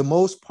the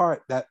most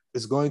part that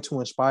is going to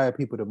inspire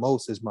people the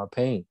most is my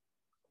pain.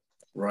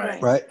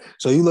 Right.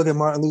 So you look at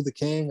Martin Luther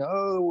King,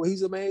 oh, well,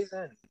 he's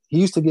amazing. He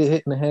used to get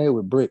hit in the head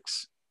with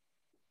bricks.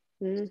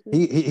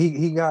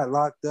 He got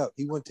locked up.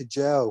 He went to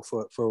jail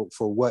for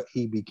what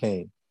he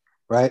became.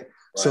 Right.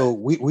 So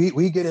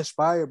we get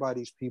inspired by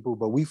these people,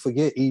 but we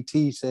forget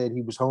E.T. said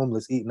he was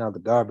homeless eating out the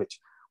garbage.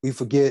 We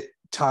forget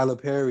Tyler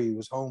Perry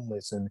was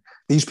homeless, and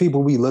these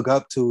people we look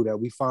up to that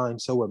we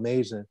find so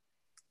amazing.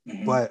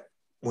 But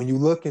when you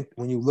look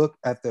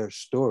at their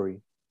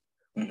story,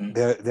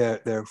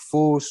 their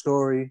full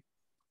story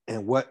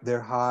and what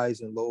their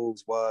highs and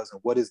lows was and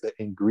what is the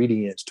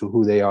ingredients to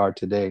who they are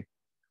today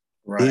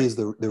is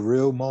the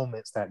real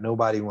moments that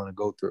nobody want to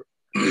go through.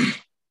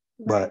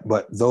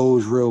 But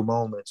those real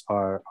moments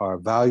are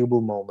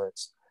valuable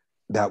moments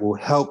that will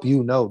help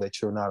you know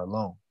that you're not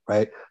alone.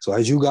 Right. So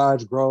as you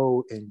guys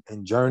grow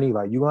and journey,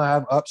 like you're gonna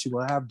have ups, you're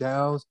gonna have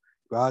downs.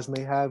 You guys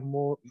may have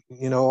more,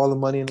 all the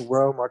money in the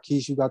world.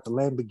 Marquise, you got the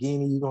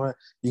Lamborghini.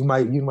 You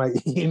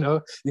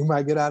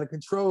might get out of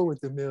control with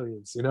the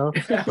millions,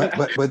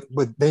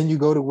 But then you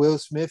go to Will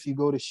Smith, you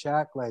go to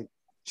Shaq. Like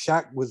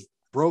Shaq was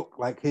broke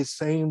like his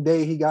same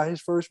day he got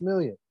his first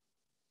million.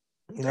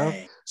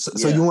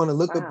 So you want to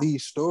look up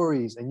these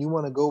stories and you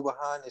want to go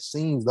behind the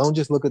scenes. Don't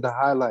just look at the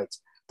highlights.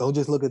 Don't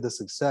just look at the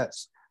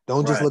success.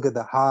 Don't just look at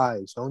the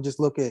highs. Don't just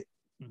look at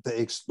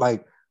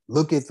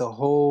look at the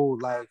whole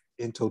life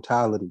in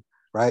totality,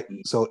 right?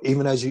 So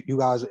even as you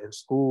guys are in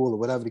school or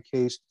whatever the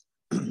case,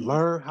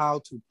 learn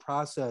how to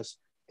process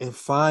and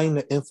find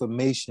the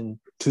information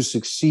to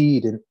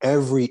succeed in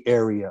every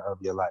area of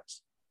your life.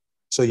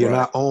 So you're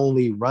not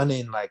only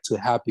running like to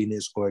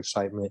happiness or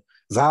excitement.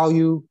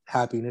 Value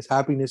happiness.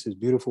 Happiness is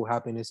beautiful.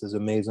 Happiness is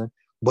amazing.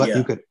 But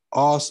you could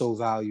also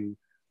value,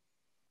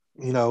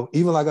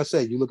 even like I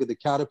said, you look at the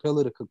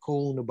caterpillar, the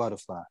cocoon, the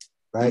butterfly,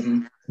 right?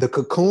 The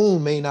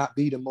cocoon may not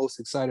be the most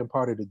exciting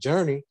part of the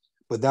journey,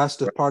 but that's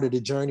the part of the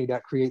journey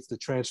that creates the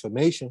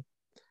transformation.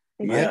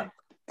 Right?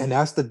 And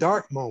that's the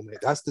dark moment.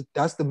 That's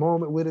the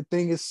moment where the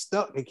thing is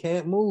stuck. It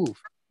can't move.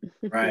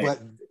 Right.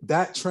 But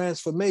that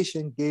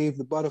transformation gave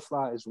the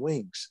butterfly its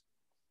wings.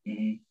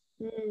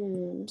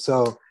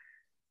 So,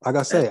 like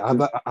I say,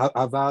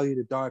 I value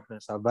the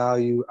darkness. I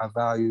value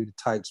the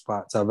tight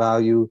spots. I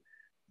value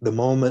the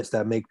moments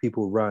that make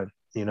people run.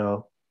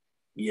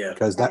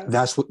 Because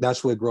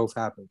that's where growth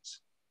happens.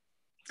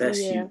 That's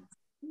huge.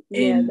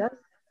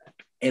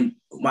 And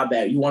my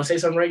bad. You want to say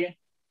something, Reagan?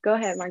 Go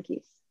ahead,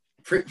 Marquise.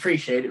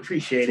 Appreciate it.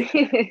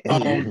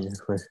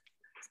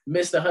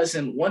 Mr.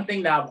 Hudson, one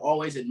thing that I've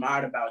always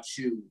admired about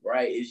you,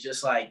 right, is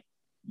just like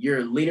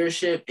your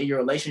leadership and your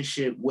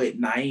relationship with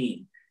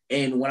Naeem.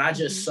 And when I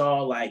just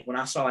saw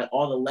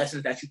all the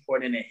lessons that you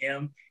poured into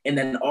him, and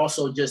then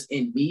also just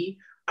in me,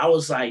 I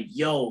was like,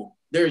 yo,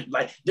 there's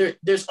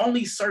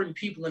only certain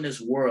people in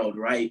this world,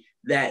 right,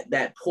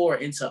 that pour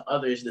into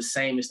others the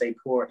same as they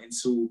pour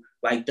into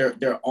like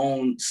their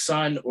own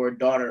son or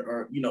daughter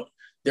or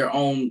their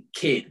own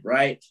kid,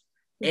 right?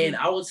 And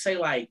I would say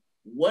like,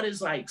 what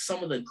is like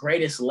some of the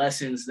greatest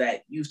lessons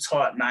that you've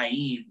taught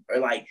Naeem or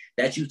like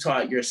that you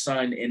taught your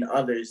son and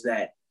others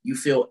that you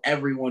feel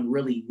everyone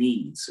really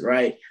needs,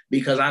 right?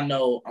 Because I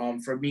know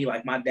for me,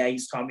 like my dad,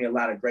 he's taught me a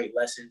lot of great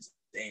lessons.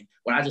 And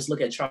when I just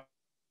look at our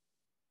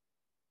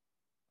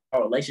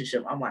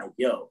relationship, I'm like,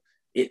 yo,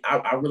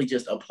 I really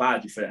just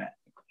applaud you for that.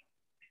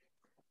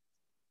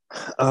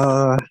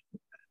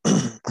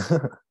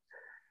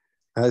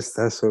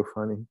 That's so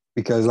funny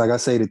because, like I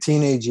say, the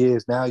teenage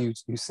years now you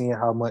seeing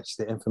how much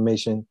the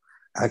information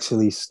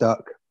actually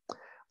stuck.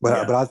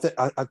 But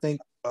I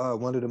think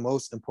one of the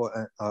most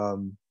important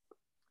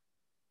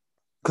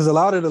because a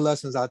lot of the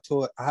lessons I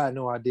taught, I had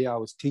no idea I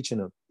was teaching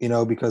them,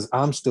 because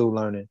I'm still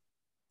learning.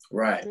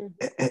 Right.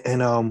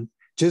 And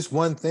just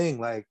one thing,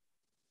 like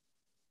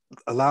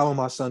allowing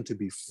my son to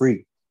be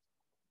free,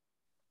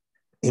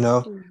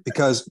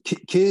 because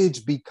kids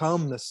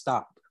become the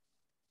stop.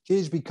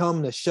 Kids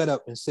become the shut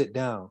up and sit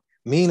down.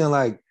 Meaning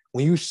like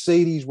when you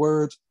say these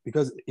words,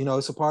 because,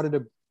 it's a part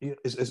of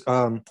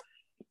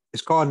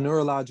It's called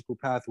neurological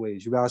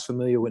pathways. You guys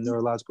familiar with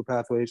neurological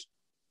pathways?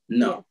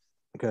 No.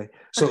 Okay.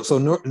 So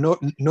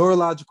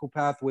neurological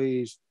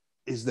pathways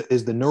is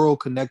the neural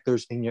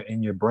connectors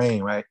in your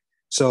brain, right?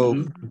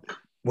 So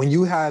when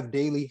you have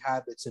daily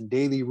habits and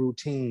daily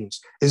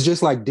routines, it's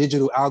just like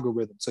digital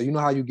algorithms. So you know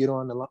how you get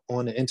on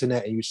the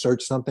internet and you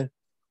search something?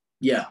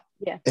 Yeah.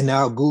 Yeah. And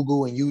now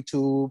Google and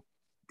YouTube,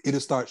 it'll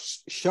start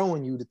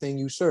showing you the thing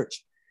you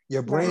search.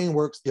 Your brain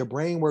works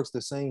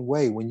the same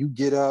way. When you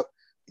get up,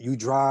 you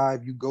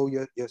drive, you go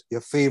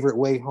your favorite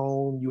way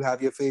home, you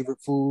have your favorite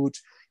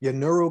foods, your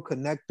neural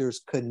connectors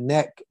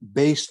connect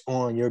based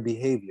on your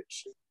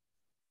behaviors.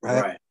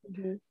 Right?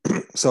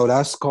 So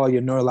that's called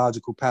your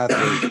neurological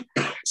pathway.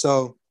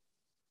 So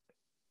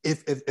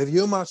if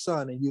you're my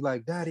son and you're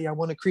like, Daddy, I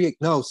want to create,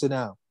 no, sit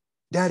down.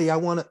 Daddy, I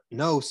want to,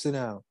 no, sit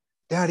down.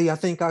 Daddy, I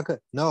think I could,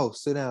 no,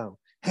 sit down.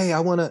 Hey, I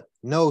want to,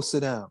 no,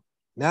 sit down.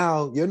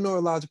 Now your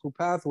neurological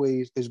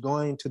pathways is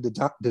going to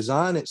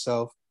design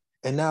itself.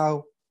 And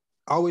now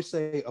I always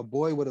say a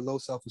boy with a low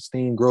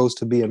self-esteem grows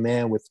to be a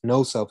man with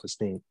no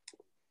self-esteem,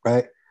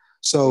 right?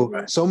 So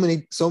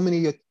many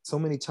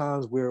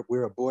times we're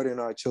aborting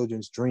our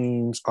children's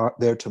dreams,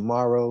 their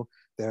tomorrow,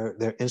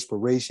 their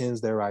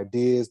inspirations, their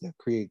ideas, their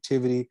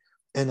creativity,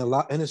 and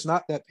it's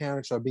not that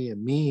parents are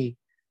being mean,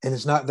 and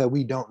it's not that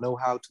we don't know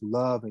how to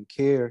love and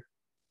care.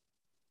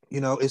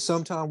 It's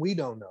sometimes we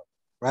don't know,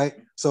 right?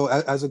 So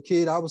as a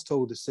kid, I was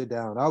told to sit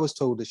down. I was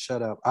told to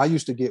shut up. I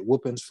used to get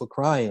whoopings for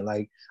crying.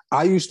 Like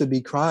I used to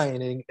be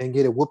crying and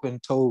get a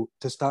whooping told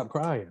to stop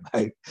crying.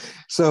 Like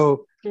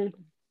so.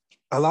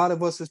 A lot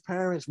of us as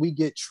parents, we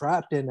get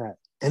trapped in that.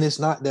 And it's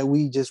not that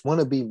we just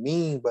want to be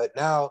mean, but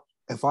now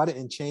if I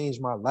didn't change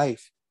my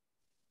life,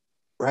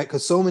 right?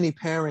 Because so many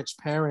parents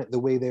parent the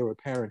way they were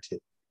parented.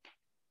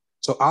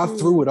 So I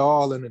threw it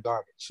all in the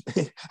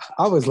garbage.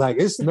 I was like,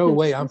 it's no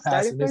way I'm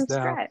passing this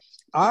down.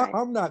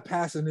 I'm not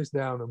passing this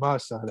down to my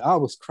son. I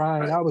was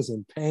crying. I was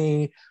in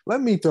pain.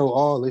 Let me throw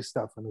all this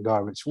stuff in the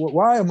garbage.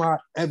 Why am I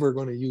ever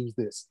going to use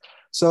this?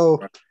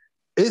 So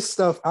it's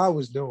stuff I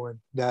was doing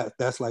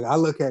that's like, I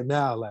look at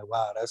now like,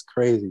 wow, that's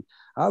crazy.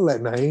 I'll let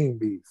Naeem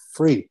be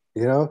free,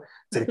 to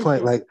the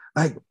point like,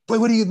 boy,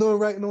 what are you doing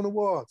writing on the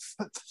wall?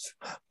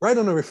 Right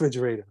on the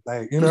refrigerator.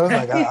 Like,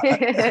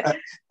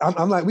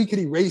 I'm like, we could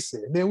erase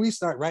it. And then we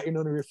start writing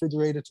on the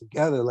refrigerator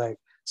together. Like,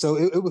 so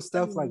it was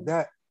stuff like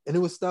that. And it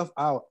was stuff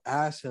I'll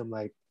ask him,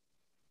 like,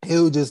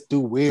 he'll just do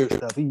weird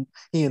stuff. He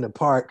in the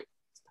park,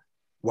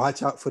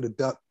 watch out for the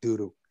duck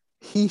doodle.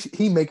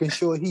 He making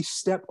sure he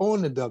stepped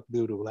on the duck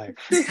doodle, like,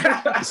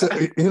 so,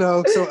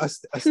 so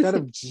instead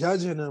of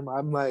judging him,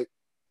 I'm like,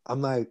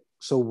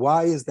 so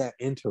why is that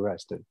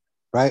interesting,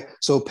 right?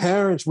 So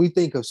parents, we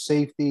think of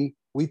safety,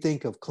 we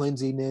think of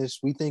cleanliness,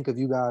 we think of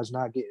you guys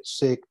not getting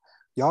sick.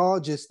 Y'all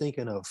just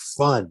thinking of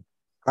fun,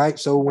 right?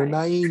 So when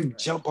Naeem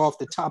jump off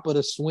the top of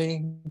the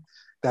swing,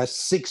 that's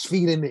 6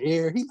 feet in the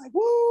air, he's like,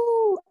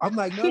 woo! I'm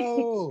like,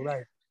 no,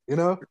 like,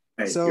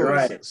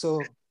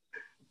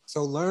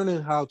 So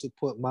learning how to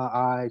put my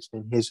eyes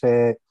in his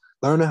head,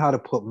 learning how to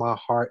put my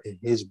heart in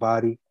his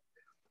body.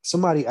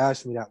 Somebody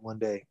asked me that one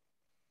day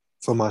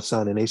for my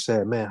son, and they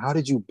said, man, how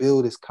did you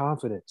build his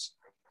confidence?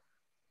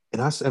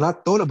 And I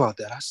thought about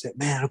that. I said,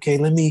 man, okay,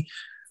 I'm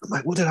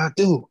like, what did I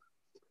do?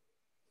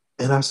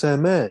 And I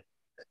said,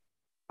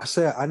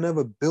 I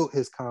never built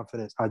his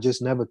confidence. I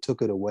just never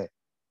took it away.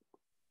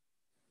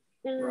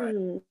 Right.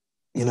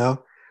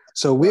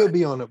 So we'll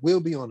be on a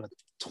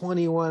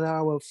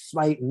 21-hour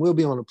flight, and we'll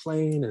be on a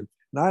plane, and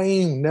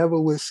Naeem never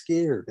was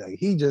scared. Like,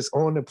 he just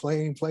on the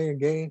plane playing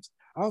games.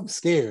 I'm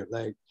scared.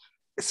 Like,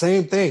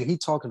 same thing. He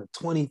talking to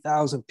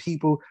 20,000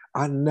 people.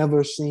 I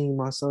never seen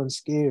my son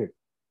scared.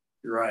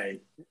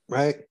 Right.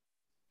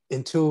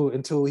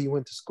 Until he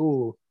went to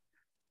school,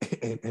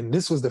 and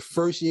this was the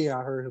first year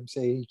I heard him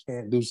say he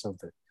can't do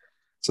something.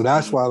 So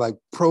that's why, like,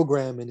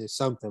 programming is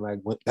something like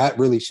that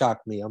really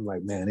shocked me. I'm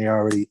like, man, they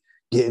already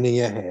getting in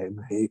your head,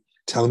 man,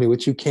 telling me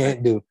what you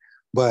can't do.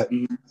 But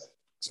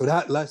so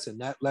that lesson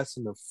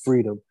of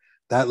freedom,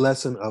 that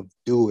lesson of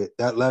do it,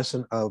 that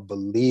lesson of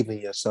believe in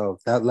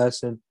yourself, that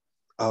lesson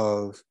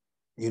of,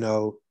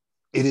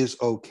 it is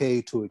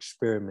okay to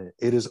experiment.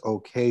 It is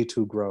okay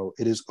to grow.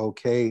 It is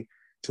okay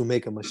to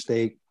make a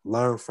mistake,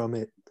 learn from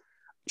it,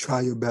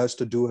 try your best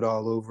to do it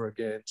all over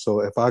again.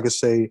 So if I could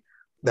say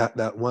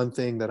that one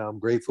thing that I'm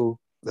grateful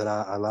that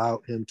I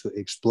allowed him to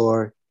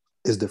explore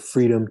is the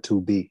freedom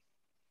to be.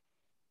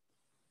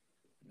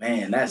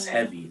 Man, that's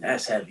heavy.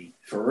 That's heavy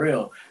for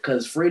real.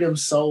 Because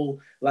freedom's so,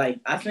 like,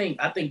 I think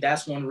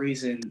that's one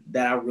reason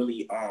that I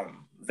really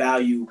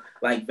value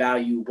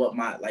what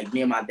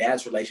me and my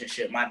dad's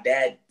relationship. My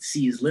dad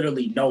sees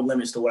literally no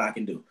limits to what I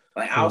can do.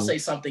 Like, I'll say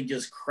something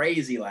just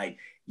crazy, like,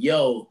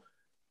 yo,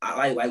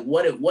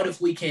 what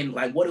if we can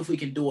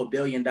do $1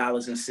 billion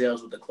in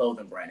sales with a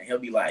clothing brand? And he'll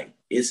be like,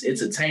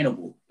 it's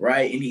attainable,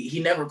 right? And he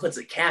never puts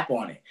a cap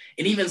on it.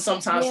 And even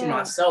sometimes for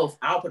myself,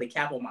 I'll put a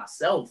cap on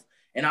myself,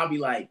 and I'll be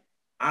like,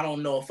 I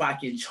don't know if I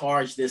can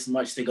charge this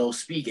much to go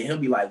speak. And he'll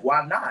be like,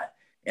 why not?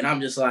 And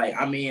I'm just like,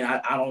 I mean,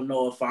 I don't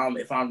know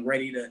if I'm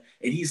ready to.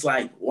 And he's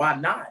like, why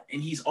not?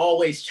 And he's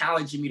always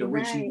challenging me to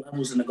reach new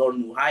levels and to go to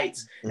new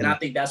heights. And I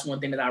think that's one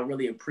thing that I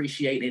really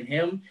appreciate in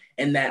him,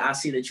 and that I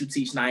see that you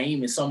teach Naeem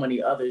and so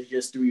many others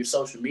just through your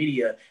social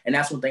media. And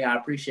that's one thing I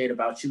appreciate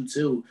about you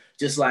too.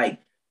 Just like,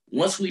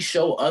 once we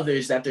show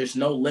others that there's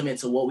no limit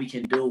to what we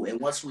can do,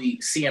 and once we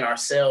see in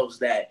ourselves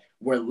that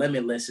we're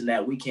limitless and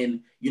that we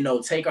can,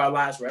 take our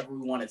lives wherever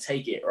we want to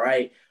take it,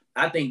 right?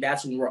 I think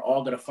that's when we're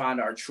all going to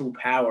find our true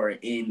power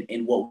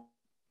in what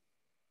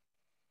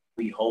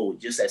we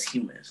hold just as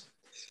humans.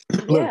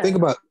 Look, think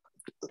about,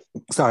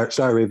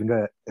 sorry, Raven, go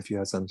ahead if you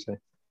had something to say.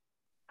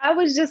 I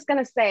was just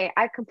gonna say,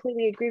 I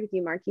completely agree with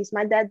you, Marquise.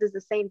 My dad does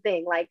the same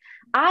thing. Like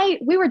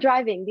we were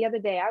driving the other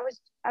day. I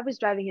was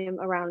driving him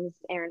around his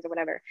errands or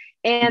whatever.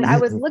 And I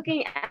was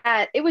looking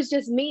at, it was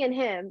just me and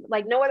him,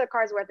 like no other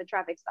cars were at the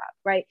traffic stop,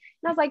 right?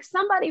 And I was like,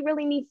 somebody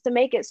really needs to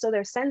make it so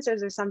there's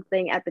sensors or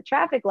something at the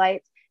traffic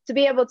lights to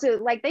be able to,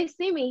 like, they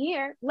see me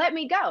here, let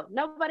me go.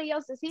 Nobody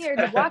else is here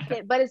to block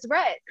it, but it's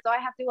red. So I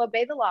have to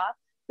obey the law.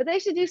 But they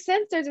should do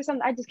sensors or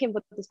something. I just came up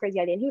with this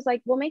crazy idea. And he was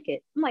like, we'll make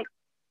it. I'm like,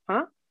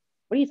 huh?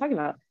 What are you talking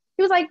about?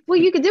 He was like, well,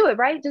 you could do it,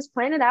 right? Just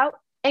plan it out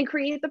and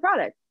create the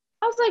product.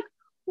 I was like,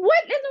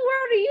 what in the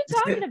world are you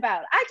talking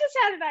about? I just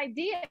had an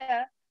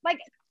idea. Like,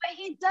 but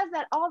he does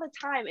that all the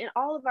time in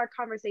all of our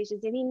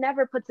conversations, and he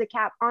never puts a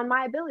cap on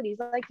my abilities,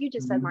 like you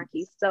just said,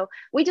 Marquise. So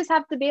we just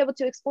have to be able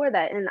to explore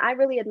that. And I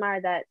really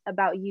admire that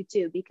about you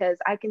too, because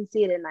I can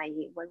see it in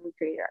Naeem when we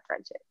create our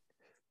friendship.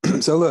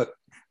 So look,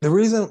 the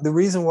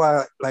reason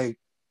why, like,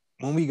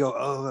 when we go,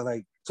 oh,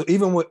 like, so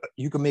even what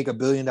you can make $1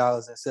 billion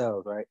in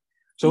sales, right?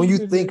 So when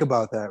you think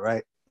about that,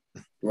 right,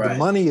 the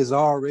money is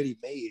already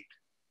made.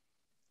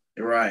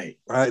 Right.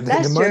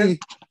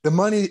 The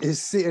money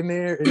is sitting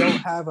there. It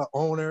don't have an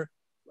owner,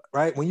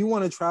 right? When you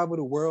want to travel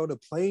the world, the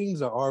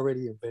planes are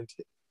already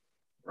invented.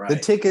 Right. The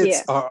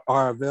tickets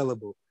are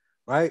available,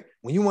 right?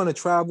 When you want to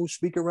travel,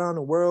 speak around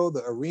the world,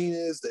 the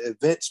arenas, the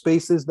event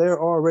spaces,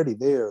 they're already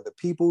there. The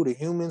people, the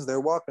humans,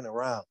 they're walking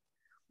around.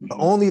 The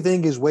only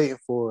thing is waiting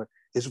for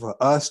is for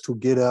us to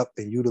get up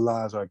and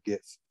utilize our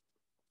gifts.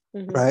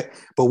 Right.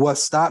 But what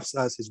stops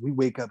us is we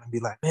wake up and be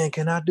like, man,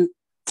 can I do?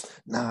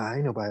 Nah,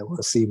 ain't nobody want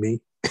to see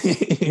me.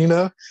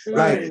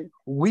 Like,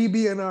 we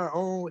be in our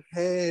own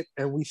head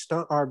and we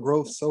stunt our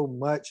growth so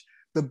much.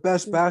 The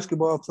best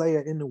basketball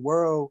player in the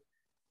world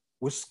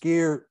was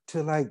scared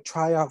to, like,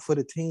 try out for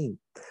the team.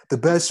 The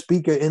best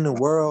speaker in the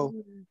world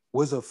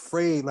was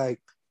afraid. Like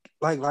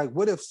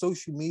what if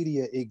social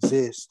media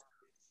exists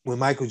when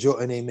Michael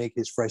Jordan they make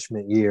his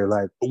freshman year?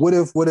 Like, what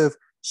if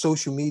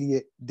social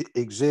media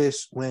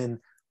exists when,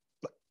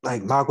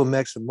 like, Malcolm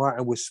X and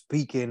Martin was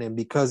speaking, and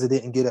because it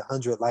didn't get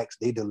 100 likes,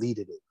 they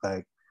deleted it.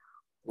 Like,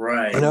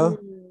 So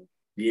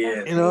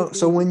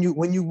when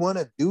you want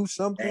to do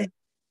something,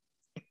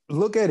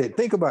 look at it.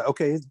 Think about,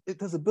 okay,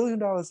 does $1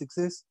 billion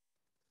exist?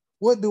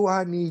 What do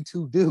I need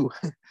to do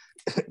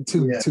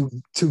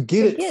to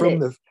get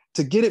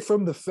it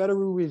from the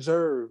Federal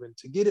Reserve and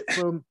to get it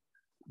from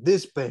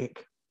this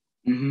bank?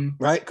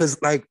 Right? Because,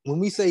 like, when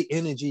we say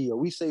energy or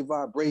we say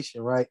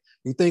vibration, right?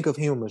 You think of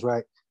humans,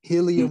 right?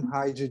 Helium,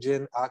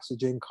 hydrogen,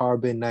 oxygen,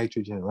 carbon,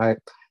 nitrogen, right?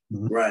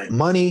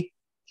 Money,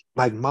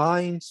 like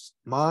minds,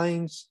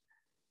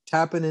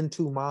 tapping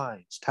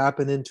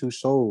into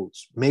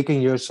souls,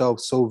 making yourself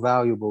so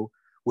valuable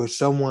where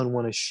someone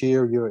want to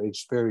share your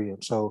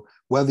experience. So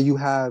whether you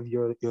have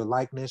your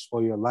likeness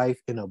or your life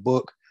in a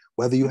book,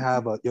 whether you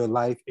have your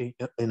life in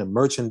a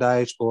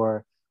merchandise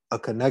or a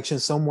connection,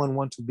 someone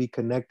wants to be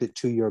connected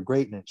to your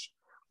greatness.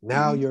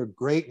 Now your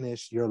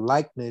greatness, your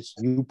likeness,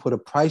 you put a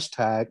price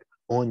tag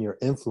on your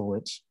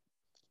influence,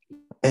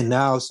 and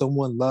now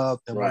someone loves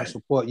and want to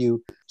support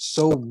you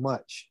so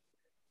much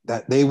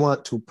that they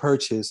want to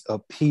purchase a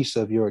piece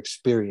of your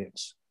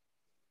experience,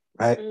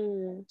 right?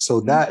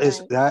 So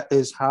that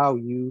is how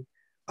you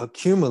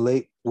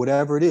accumulate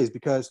whatever it is.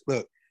 Because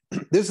look,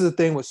 this is the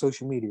thing with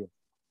social media.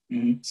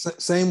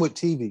 Same with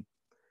TV.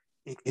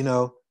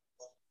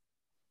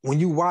 When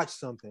you watch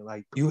something,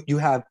 like you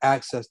have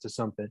access to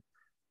something,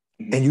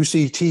 and you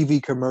see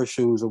TV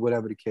commercials or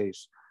whatever the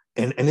case.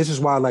 And this is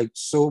why, like,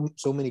 so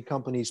many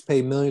companies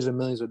pay millions and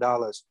millions of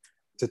dollars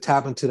to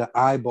tap into the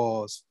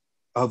eyeballs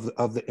of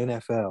the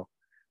NFL,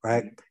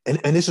 right?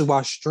 And this is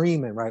why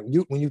streaming, right?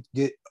 When you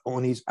get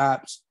on these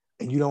apps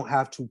and you don't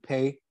have to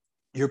pay,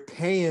 you're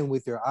paying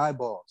with your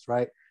eyeballs,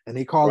 right? And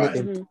they call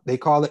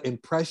it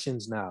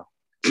impressions now.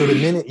 So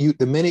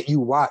the minute you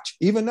watch,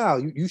 even now,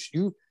 you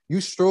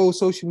stroll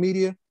social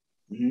media,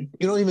 you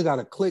don't even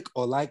gotta click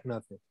or like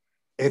nothing.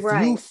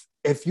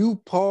 If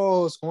you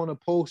pause on a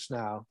post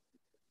now,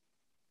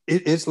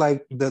 it's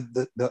like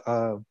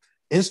the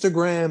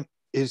Instagram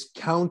is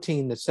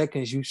counting the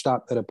seconds you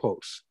stopped at a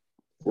post.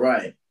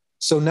 Right.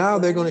 So now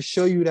they're going to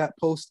show you that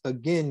post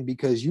again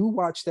because you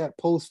watched that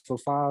post for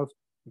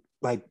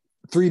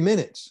 3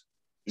 minutes.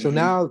 So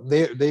now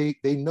they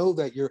know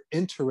that you're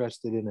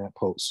interested in that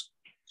post.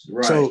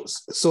 Right.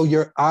 So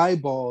your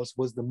eyeballs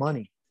was the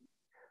money.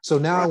 So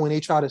now when they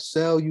try to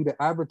sell you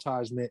the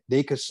advertisement,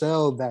 they could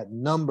sell that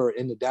number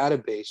in the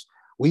database.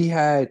 We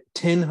had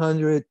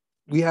 1,000,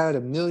 we had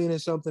 1,000,000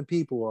 and something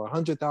people or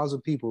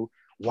 100,000 people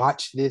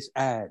watch this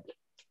ad,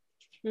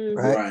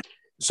 right?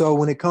 So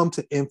when it comes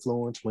to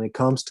influence, when it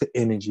comes to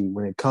energy,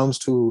 when it comes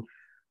to,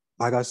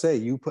 like I say,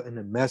 you putting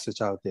a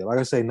message out there. Like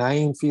I say,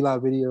 Naeem Fila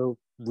video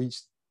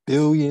reached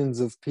billions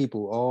of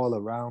people all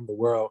around the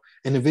world,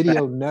 and the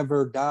video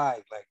never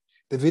died. Like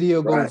the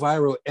video goes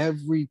viral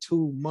every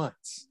 2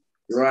 months.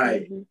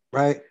 Right.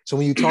 Right. So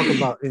when you talk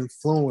about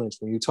influence,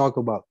 when you talk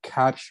about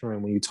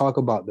capturing, when you talk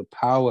about the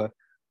power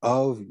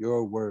of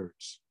your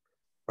words,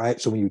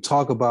 right? So when you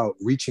talk about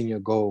reaching your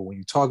goal, when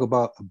you talk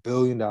about $1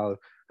 billion,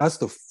 that's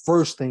the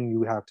first thing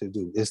you have to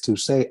do is to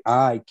say,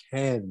 I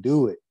can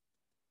do it.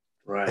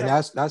 Right. And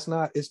that's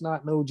not, it's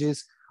not no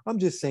just, I'm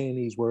just saying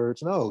these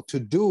words. No, to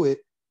do it,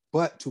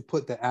 but to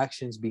put the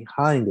actions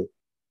behind it.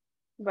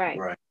 Right.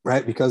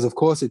 Right. Because of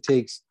course it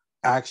takes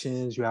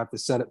actions. You have to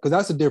set up, because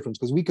that's the difference.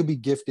 Because we could be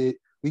gifted,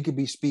 we could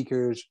be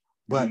speakers,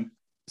 but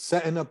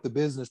setting up the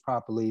business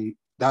properly,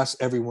 that's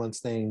everyone's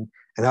thing.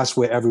 And that's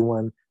where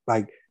everyone,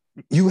 like,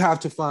 you have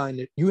to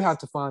find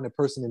a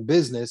person in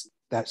business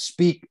that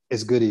speak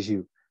as good as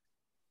you.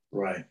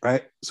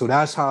 Right. So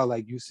that's how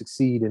like you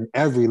succeed in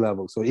every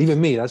level. So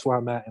even me, that's where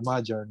I'm at in my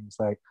journey. It's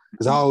like,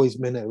 because I've always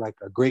been like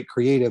a great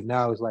creative.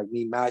 Now it's like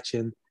me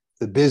matching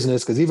the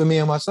business. Because even me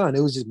and my son, it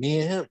was just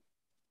me and him.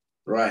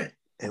 Right.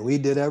 And we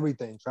did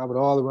everything, traveled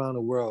all around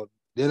the world,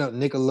 did a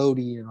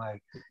Nickelodeon,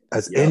 like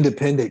as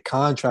independent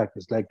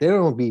contractors. Like they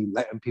don't be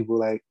letting people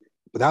like,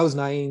 but that was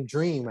Naeem's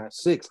dream at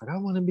 6. Like, I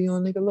want to be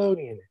on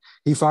Nickelodeon.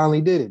 He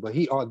finally did it, but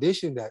he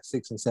auditioned at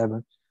 6 and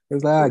 7. It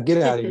was like,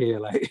 get out of here.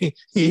 Like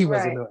he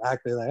wasn't no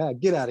actor. Like,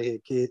 get out of here,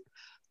 kid.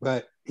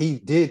 But he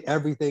did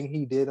everything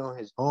he did on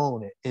his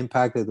own. It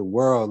impacted the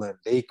world, and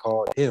they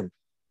called him.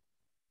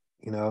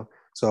 You know,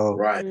 so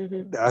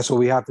that's what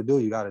we have to do.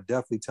 You got to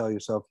definitely tell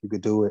yourself you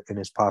could do it, and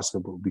it's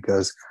possible.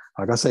 Because,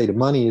 like I say, the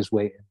money is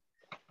waiting,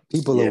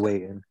 people are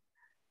waiting.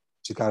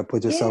 You got to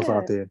put yourself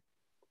out there.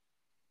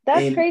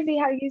 That's crazy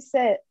how you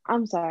said.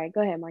 I'm sorry.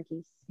 Go ahead,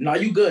 Marquise. No,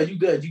 you good. You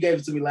good. You gave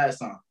it to me last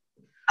time.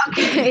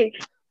 Okay.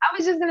 I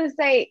was just going to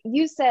say,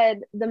 you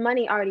said the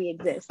money already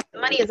exists. The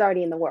money is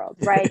already in the world,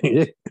 right?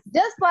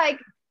 Just like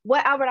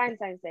what Albert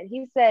Einstein said.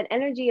 He said,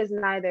 energy is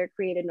neither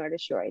created nor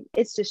destroyed.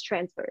 It's just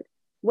transferred.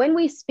 When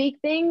we speak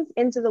things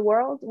into the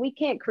world, we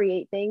can't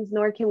create things,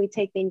 nor can we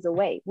take things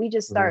away. We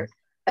just start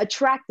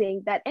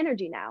attracting that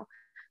energy now.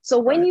 So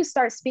when you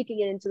start speaking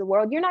it into the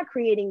world, you're not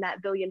creating that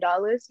 $1 billion.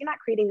 You're not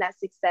creating that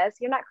success.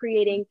 You're not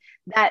creating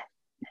that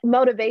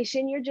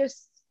motivation. You're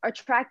just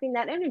attracting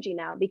that energy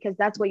now, because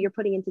that's what you're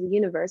putting into the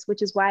universe,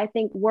 which is why I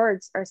think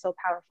words are so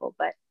powerful.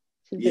 But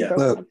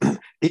look,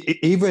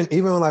 even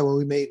like when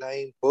we made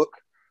Naeem's book,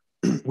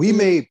 we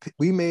made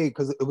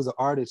because it was an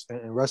artist,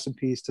 and rest in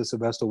peace to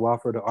Sylvester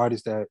Wofford, the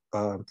artist that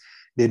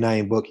did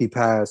Naeem's book. He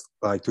passed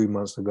like 3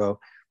 months ago.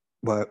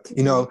 But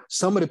you know,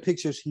 some of the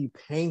pictures he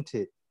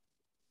painted,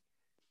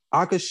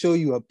 I could show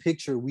you a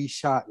picture we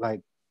shot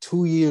like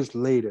 2 years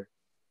later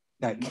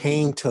that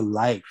came to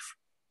life.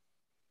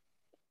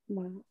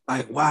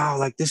 Like, wow,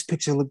 like this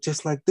picture looked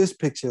just like this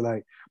picture.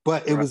 Like,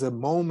 but it was a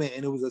moment,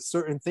 and it was a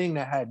certain thing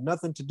that had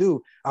nothing to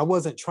do. I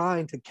wasn't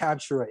trying to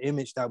capture an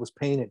image that was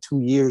painted 2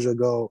 years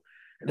ago.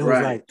 And it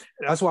was like,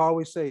 that's why I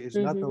always say it's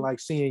nothing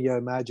like seeing your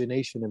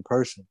imagination in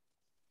person.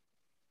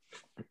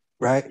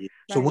 Right?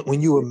 So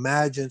when you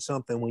imagine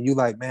something, when you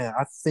like, man,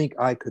 I think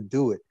I could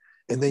do it.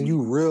 And then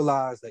you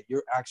realize that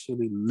you're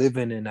actually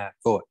living in that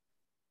thought.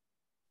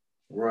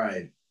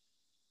 Right.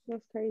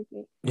 That's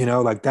crazy. You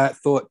know, like that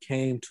thought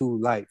came to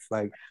life.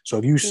 Like, so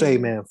if you say,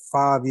 man,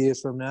 5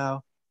 years from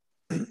now,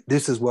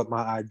 this is what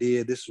my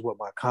idea, this is what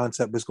my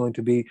concept is going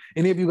to be.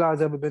 Any of you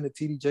guys ever been to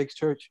TD Jakes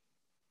Church?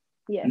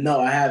 Yeah.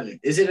 No, I haven't.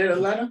 Is it in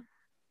Atlanta?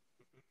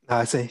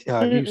 I say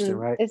Houston,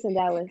 right? It's in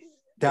Dallas.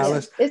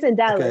 Dallas. Yeah, it's in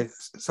Dallas. Okay,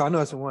 so I know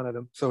it's in one of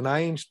them. So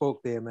Naeem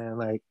spoke there, man.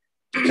 Like,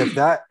 if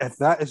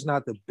that is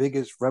not the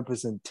biggest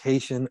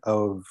representation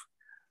of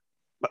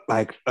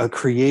like a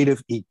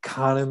creative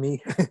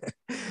economy,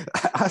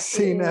 I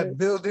seen that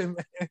building,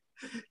 man.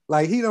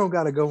 Like, he don't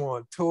gotta go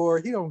on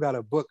tour, he don't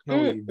gotta book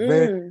no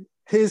event.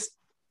 His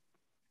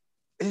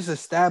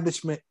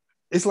establishment,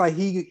 it's like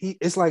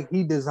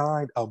he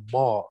designed a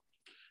mall,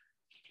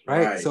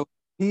 right? So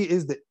he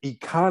is the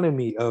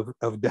economy of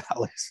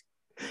Dallas.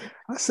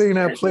 I seen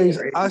that place.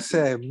 I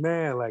said,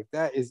 man, like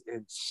that is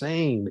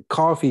insane. The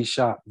coffee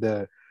shop,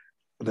 the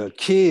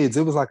kids,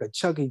 it was like a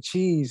Chuck E.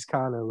 Cheese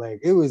kind of, like,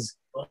 it was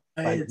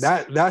like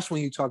that. That's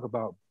when you talk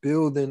about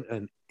building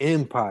an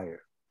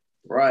empire.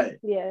 Right.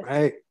 Yeah.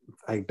 Right.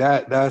 Like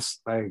that. That's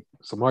like,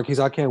 so Marquise,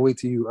 I can't wait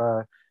till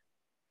you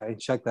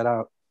check that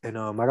out. And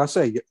like I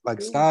say,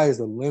 like, sky is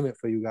the limit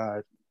for you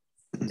guys.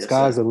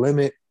 Sky's the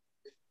limit.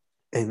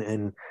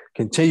 And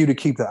continue to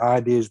keep the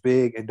ideas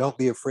big, and don't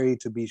be afraid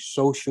to be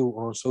social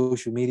on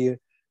social media.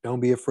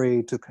 Don't be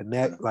afraid to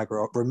connect. Like,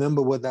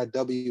 remember what that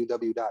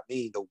www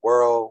means, the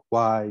World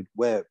Wide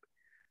Web.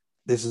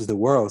 This is the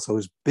world. So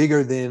it's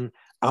bigger than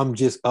I'm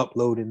just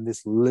uploading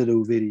this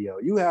little video.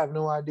 You have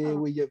no idea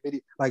where your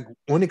video, like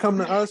when it comes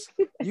to us,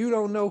 you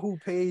don't know who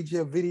paid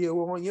your video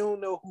on. You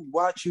don't know who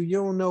watched you. You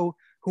don't know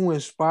who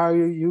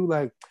inspired you.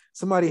 Like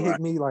somebody hit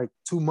me like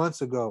 2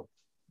 months ago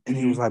and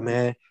he was like,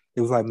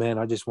 man,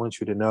 I just want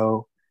you to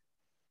know,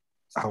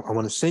 I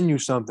want to send you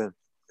something.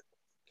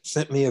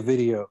 Sent me a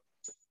video.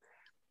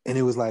 And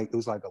it was like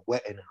a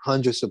wedding,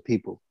 hundreds of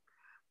people.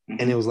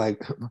 And it was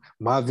like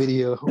my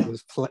video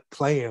was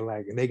playing,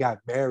 like, and they got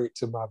married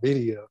to my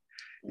video.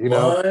 You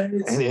know,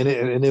 and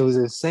it was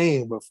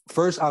insane. But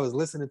first I was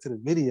listening to the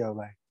video,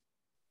 like,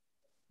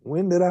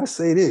 when did I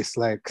say this?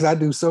 Like, because I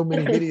do so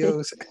many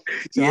videos.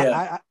 So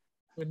I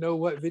didn't know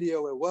what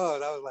video it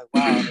was. I was like,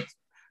 wow, that's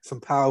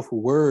some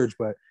powerful words.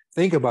 But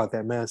think about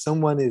that, man.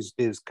 Someone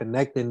is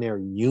connecting their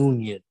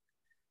union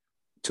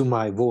to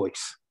my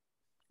voice.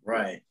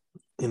 Right.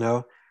 You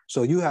know?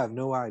 So you have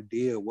no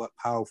idea what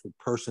powerful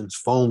person's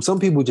phone. Some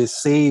people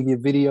just save your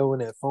video in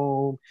their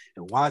phone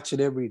and watch it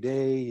every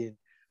day. And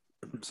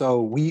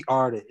so we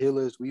are the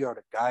healers. We are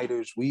the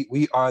guiders.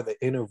 We are the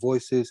inner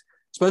voices,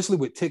 especially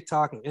with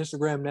TikTok and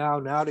Instagram now.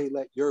 Now they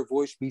let your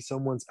voice be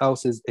someone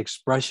else's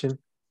expression.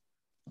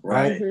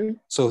 Right. Mm-hmm.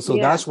 So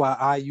that's why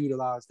I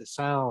utilize the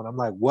sound. I'm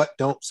like, what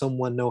don't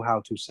someone know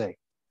how to say?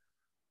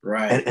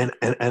 Right.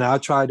 And I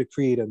try to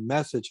create a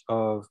message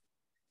of,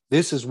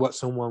 this is what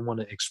someone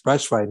want to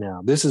express right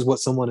now. This is what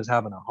someone is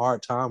having a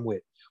hard time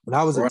with. When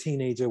I was a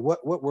teenager,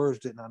 what words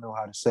didn't I know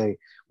how to say?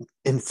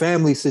 In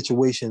family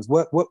situations,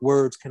 what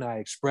words can I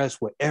express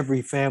where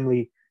every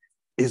family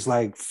is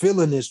like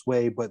feeling this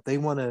way, but they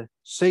want to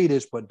say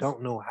this, but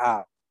don't know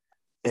how.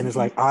 And it's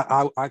like,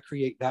 I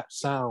create that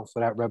sound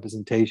for that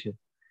representation,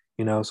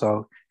 you know?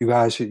 So you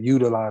guys should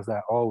utilize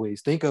that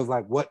always. Think of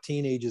like what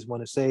teenagers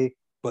want to say,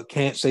 but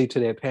can't say to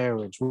their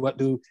parents.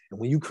 And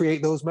when you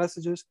create those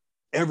messages,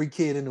 every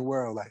kid in the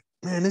world, like,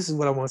 man, this is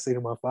what I want to say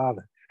to my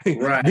father.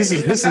 Right. this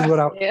is what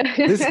I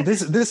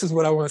this is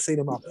what I want to say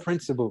to my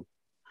principal.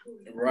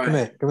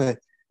 Right. Come here.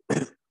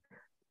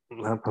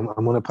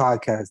 I'm on a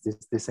podcast.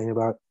 This ain't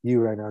about you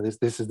right now.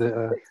 This is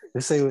the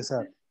let's say what's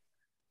up.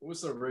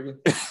 What's up, Reagan?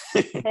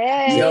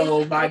 Hey.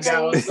 Yo, my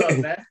guy, what's up,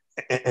 man?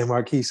 And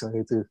Marquise on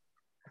here too.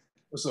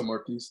 What's up,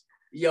 Marquise?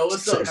 Yo,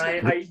 what's up,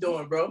 man? How you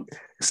doing, bro?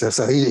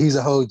 So he's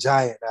a whole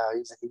giant now.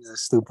 He's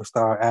a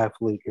superstar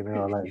athlete, you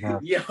know, like now.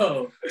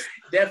 Yo,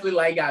 definitely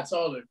like got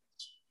taller.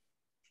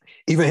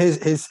 Even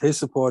his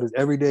supporters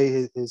every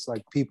day. His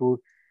like people,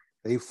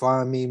 they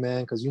find me,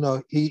 man, because you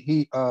know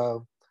he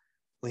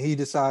when he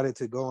decided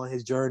to go on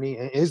his journey,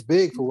 and it's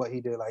big for what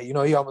he did. Like, you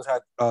know, he almost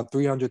had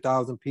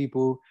 300,000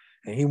 people,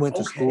 and he went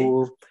to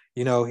school.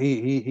 You know,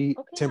 he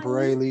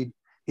temporarily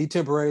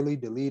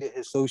deleted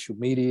his social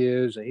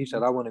medias, and he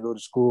said, I want to go to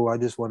school. I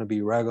just want to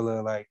be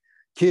regular. Like,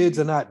 kids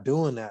are not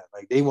doing that.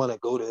 Like, they want to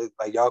go to,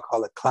 like, y'all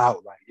call it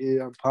clout. Like,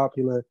 yeah, I'm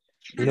popular.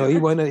 You know,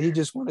 he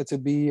just wanted to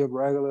be a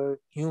regular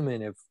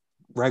human, if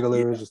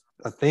regular is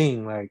a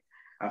thing. Like,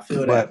 I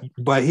feel that.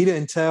 But he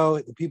didn't tell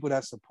the people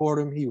that support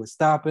him he was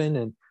stopping.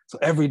 And so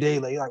every day,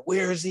 like,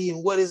 where is he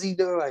and what is he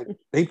doing? Like,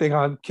 they think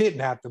I'm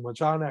kidnapped him or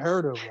trying to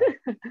hurt him.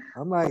 Like,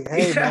 I'm like,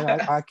 hey, man,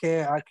 I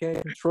can't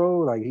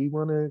control. Like, he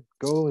want to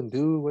go and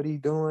do what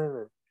he's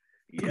doing.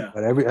 Yeah.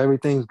 But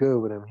everything's good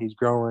with him. He's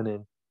growing,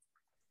 and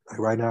like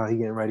right now, he's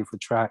getting ready for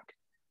track.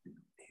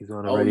 He's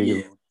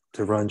ready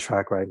to run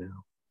track right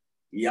now.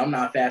 Yeah, I'm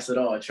not fast at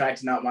all.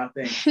 Track's not my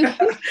thing.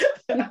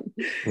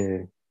 Yeah.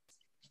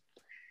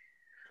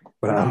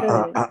 But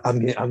I'm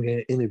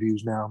getting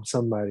interviews now. I'm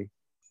somebody.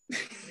 All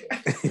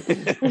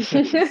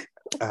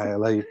right, I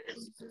love you.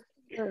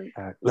 All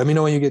right, let me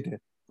know when you get there.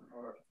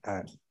 All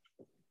right.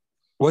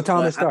 What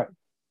time it start?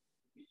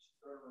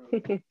 All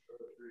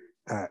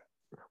right.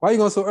 Why are you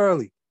going so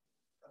early?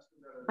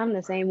 I'm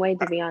the same way,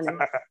 to be honest. All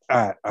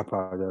right, I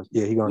apologize.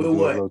 Yeah, he's going to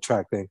do a little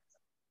track thing.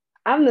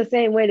 I'm the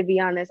same way, to be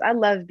honest. I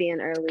love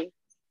being early.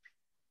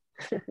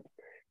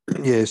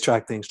 Yeah, his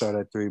track thing started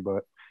at 3,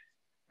 but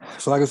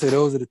so like I said,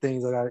 those are the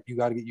things you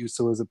got to get used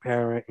to as a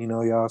parent. You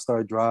know, y'all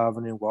start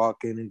driving and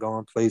walking and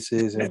going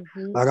places, and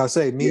like I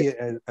say, me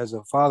as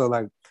a father,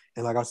 like,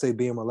 and like I say,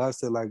 being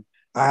molested, like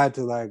I had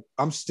to, like,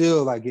 I'm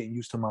still like getting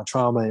used to my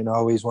trauma, and I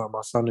always want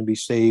my son to be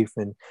safe.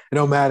 And it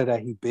don't matter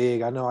that he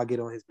big. I know I get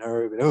on his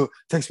nerve, and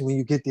text me when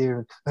you get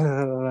there.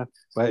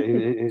 But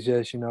it's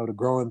just, you know, the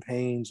growing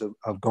pains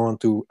of going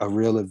through a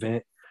real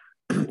event.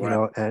 You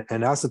know,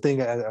 and that's the thing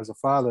as a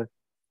father.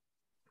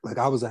 Like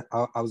I was a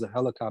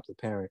helicopter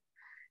parent.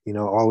 You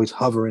know, always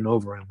hovering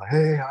over him, like,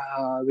 hey,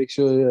 make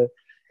sure,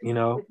 you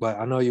know. But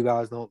I know you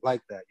guys don't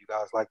like that. You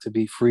guys like to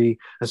be free.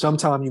 And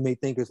sometimes you may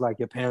think it's like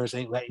your parents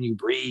ain't letting you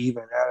breathe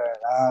and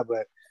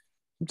but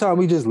sometimes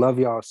we just love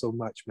y'all so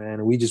much, man.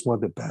 And we just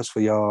want the best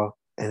for y'all.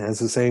 And it's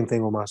the same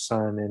thing with my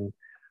son. And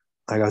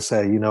like I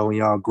said, you know, when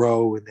y'all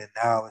grow, and then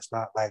now it's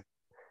not like,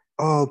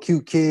 oh,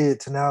 cute kid,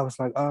 to now it's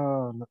like,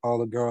 oh, all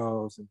the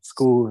girls in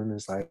school. And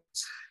it's like,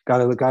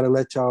 gotta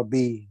let y'all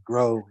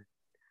grow,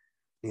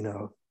 you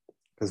know.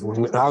 Because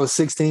when I was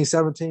 16,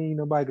 17,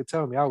 nobody could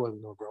tell me I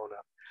wasn't no grown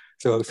up.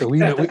 So we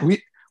know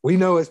we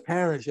know as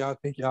parents, y'all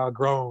think y'all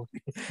grown,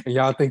 and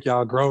y'all think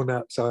y'all grown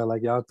up. So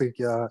like y'all think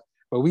y'all,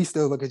 but we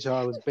still look at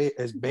y'all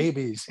as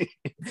babies,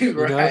 you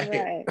know.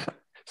 Right.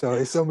 So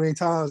it's so many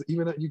times,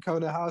 even if you come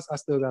to the house, I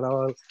still got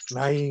all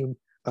Naeem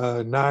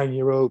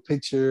 9-year-old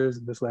pictures,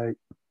 and it's like,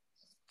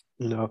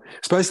 you know,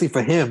 especially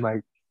for him,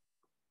 like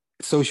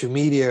social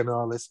media and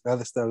all this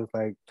other stuff. It's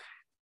like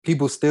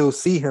people still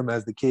see him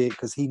as the kid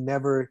because he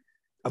never.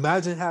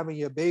 Imagine having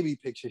your baby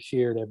picture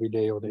shared every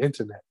day on the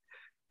internet.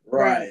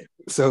 Right.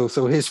 So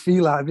his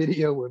feline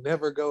video will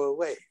never go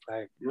away.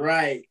 Like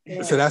right.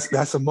 So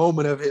that's a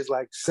moment of his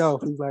like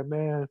self. He's like,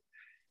 man,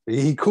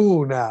 he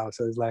cool now.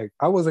 So it's like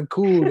I wasn't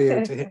cool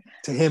there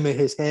to him in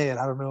his head.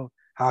 I don't know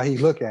how he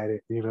look at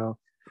it, you know.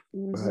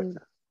 Mm-hmm.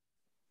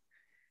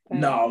 But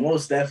no,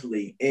 most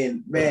definitely.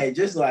 And man,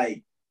 just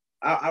like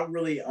I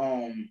really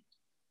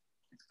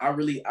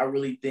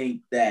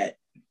think that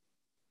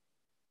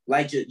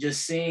like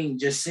just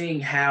seeing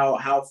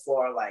how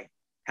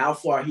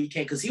far he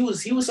came, because he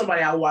was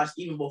somebody I watched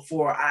even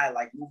before I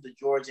like moved to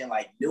Georgia and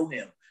like knew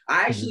him.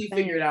 I actually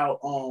figured out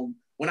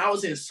when I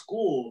was in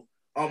school,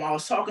 I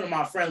was talking to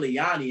my friend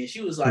Liani and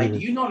she was like, do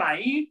you know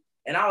Naeem?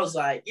 And I was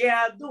like,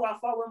 yeah, I do. I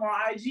follow him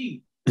on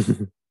IG.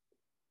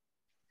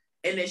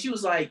 And then she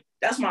was like,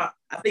 that's my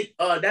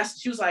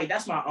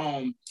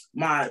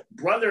my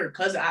brother,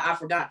 cousin. I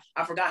forgot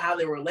how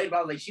they were related. But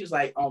I was like,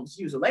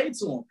 she was related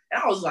to him.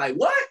 And I was like,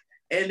 what?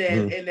 And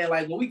then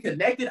like when we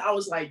connected, I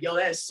was like, yo,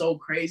 that's so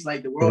crazy.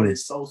 Like the world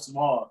is so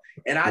small.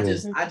 And I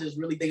just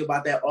really think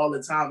about that all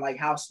the time, like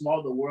how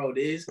small the world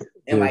is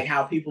and like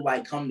how people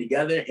like come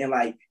together. And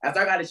like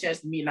after I got a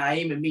chance to meet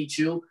Naeem and meet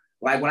you,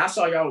 like when I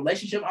saw your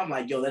relationship, I'm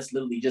like, yo, that's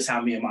literally just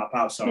how me and my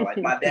pops are. Like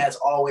my dad's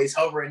always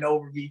hovering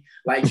over me,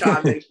 like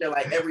trying to make sure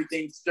like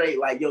everything's straight.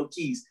 Like, yo,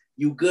 Keys,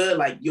 you good?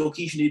 Like, yo,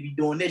 Keys, you need to be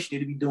doing this, you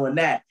need to be doing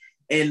that.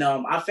 And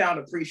I found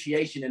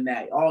appreciation in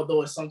that.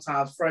 Although it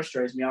sometimes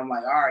frustrates me, I'm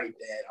like, all right,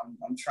 Dad,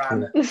 I'm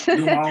trying to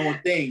do my own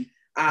thing.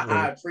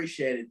 I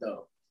appreciate it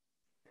though.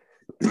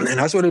 And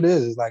that's what it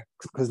is. Like,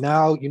 because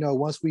now, you know,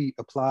 once we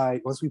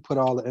put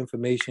all the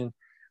information,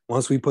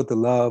 once we put the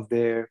love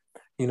there,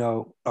 you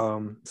know,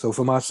 so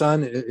for my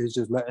son, it's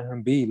just letting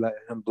him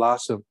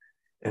blossom.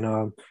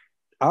 And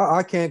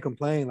I can't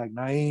complain. Like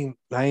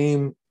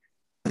Naeem,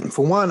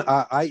 for one,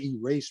 I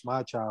erased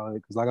my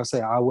childhood because, like I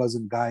say, I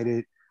wasn't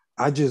guided.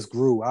 I just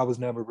grew. I was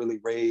never really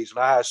raised.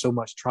 And I had so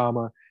much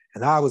trauma,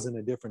 and I was in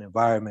a different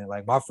environment.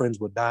 Like my friends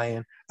were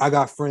dying. I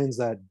got friends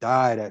that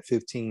died at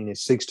 15 and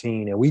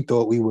 16, and we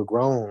thought we were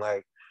grown.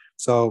 Like,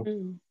 so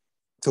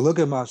to look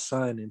at my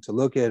son and to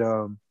look at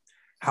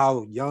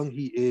how young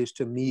he is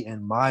to me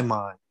in my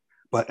mind.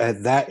 But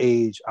at that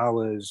age, I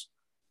was,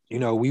 you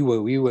know, we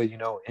were, you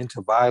know,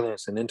 into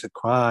violence and into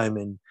crime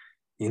and,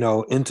 you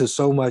know, into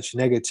so much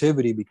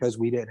negativity because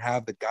we didn't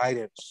have the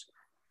guidance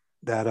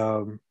that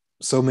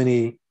so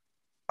many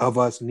of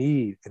us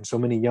need and so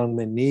many young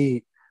men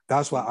need.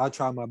 That's why I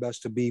try my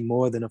best to be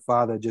more than a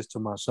father just to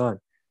my son.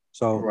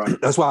 So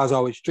that's why I was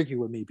always tricky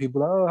with me.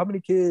 People are, oh, how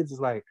many kids?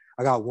 It's like,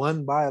 I got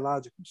one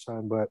biological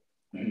son, but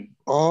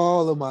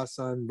all of my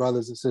son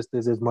brothers and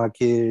sisters is my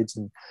kids,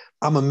 and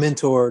I'm a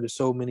mentor to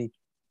so many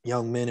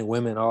young men and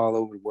women all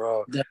over the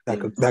world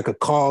that could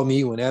call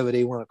me whenever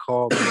they want to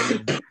call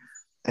me.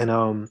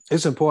 And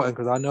it's important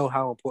because I know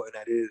how important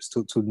that is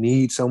to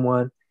need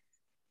someone,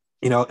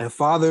 you know. And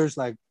fathers,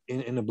 like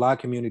in the Black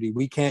community,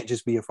 we can't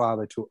just be a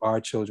father to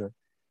our children.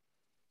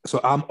 So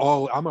I'm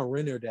a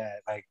renter dad.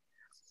 Like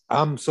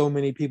I'm so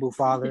many people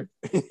father,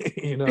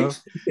 you know.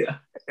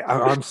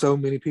 I'm so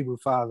many people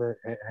father,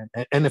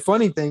 and the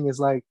funny thing is,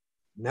 like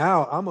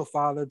now I'm a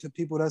father to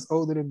people that's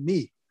older than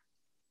me,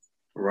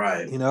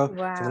 right? You know, so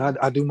when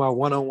I do my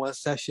one-on-one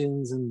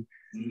sessions, and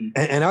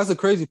that's the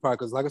crazy part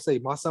because, like I say,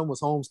 my son was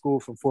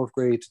homeschooled from 4th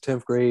grade to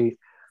 10th grade,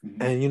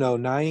 and you know,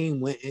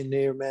 Naeem went in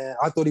there, man.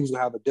 I thought he was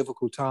gonna have a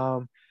difficult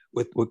time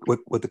with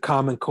the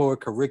Common Core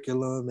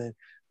curriculum, and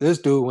this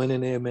dude went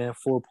in there, man,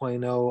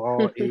 4.0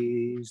 all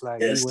A's,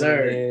 like yes, he went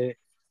in there,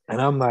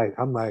 and I'm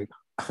like.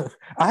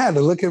 I had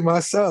to look at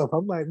myself.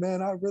 I'm like,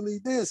 man, I really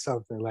did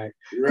something. Like,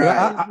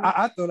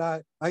 I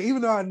thought like,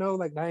 even though I know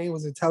like Naeem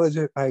was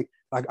intelligent, like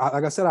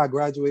I said, I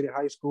graduated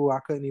high school. I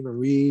couldn't even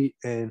read,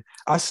 and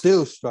I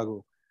still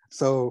struggle.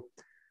 So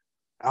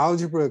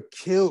algebra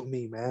killed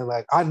me, man.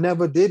 Like I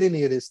never did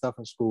any of this stuff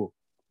in school.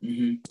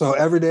 So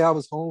every day I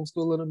was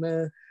homeschooling him,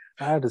 man.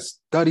 I had to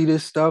study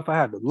this stuff. I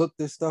had to look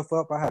this stuff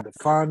up. I had to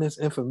find this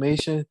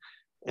information,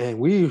 and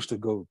we used to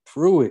go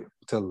through it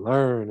to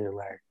learn and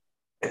like.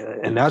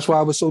 And that's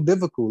why it was so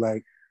difficult.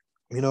 Like,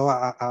 you know,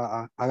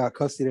 I got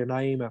custody of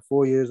Naeem at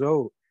 4 years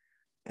old.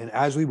 And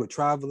as we would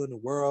travel in the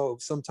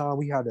world, sometimes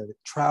we had to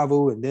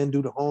travel and then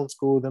do the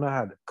homeschool. Then I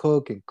had to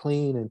cook and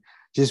clean and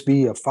just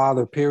be a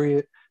father,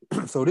 period.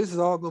 So this is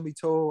all going to be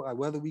told, like,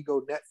 whether we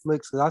go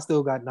Netflix, because I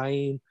still got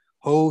Naeem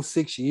whole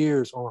 6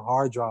 years on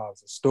hard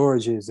drives and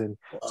storages. And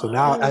so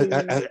now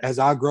as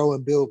I grow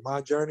and build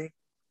my journey.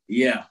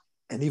 Yeah.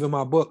 And even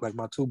my book, like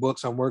my 2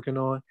 books I'm working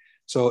on,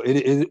 So it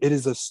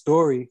is a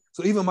story.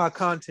 So even my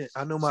content,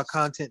 I know my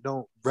content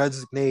don't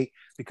resonate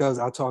because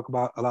I talk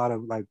about a lot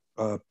of like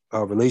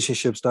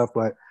relationship stuff,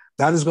 but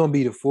that is going to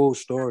be the full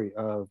story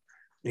of,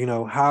 you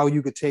know, how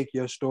you could take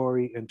your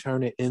story and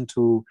turn it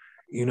into,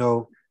 you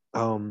know,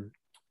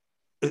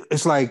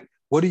 it's like,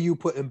 what are you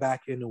putting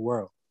back in the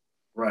world?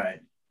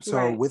 Right. So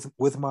Right.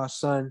 with my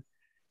son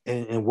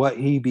and what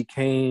he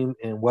became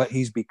and what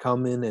he's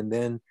becoming, and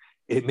then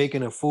it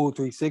making a full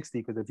 360.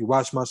 Because if you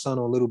watch my son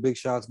on Little Big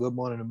Shots, Good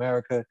Morning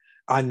America,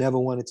 I never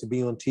wanted to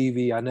be on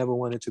TV. I never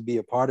wanted to be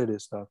a part of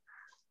this stuff.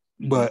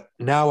 But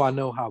now I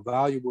know how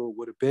valuable it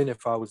would have been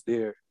if I was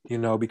there, you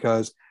know,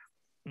 because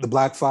the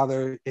Black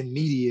father in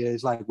media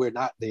is like, we're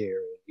not there,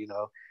 you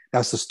know,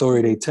 that's the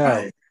story they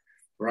tell.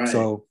 Right.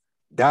 So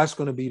that's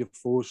going to be the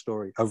full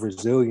story of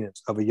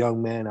resilience of a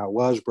young man that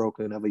was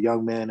broken, of a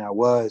young man that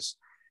was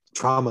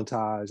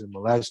traumatized and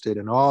molested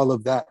and all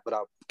of that. But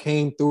I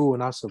came through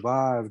and I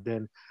survived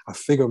and I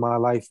figured my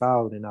life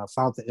out and I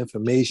found the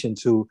information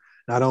to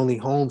not only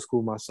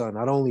homeschool my son,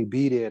 not only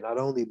be there, not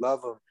only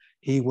love him.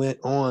 He went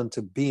on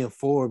to be in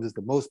Forbes as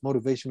the most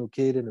motivational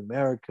kid in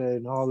America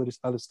and all of this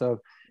other stuff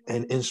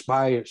and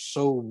inspired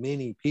so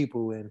many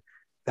people. And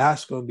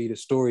that's going to be the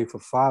story for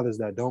fathers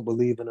that don't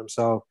believe in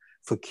themselves,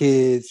 for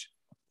kids,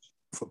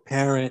 for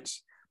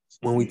parents,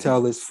 when we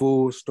tell this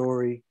full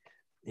story,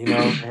 you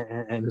know,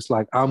 and it's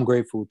like, I'm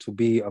grateful to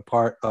be a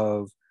part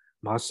of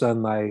my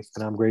son's life.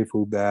 And I'm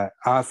grateful that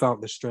I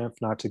found the strength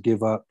not to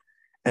give up.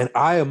 And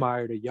I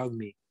admired a young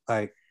me,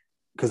 like,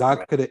 because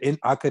I could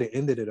have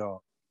ended it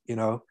all, you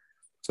know?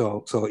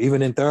 So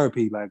even in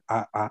therapy, like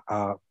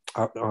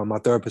my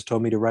therapist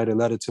told me to write a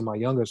letter to my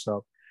younger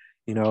self,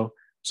 you know?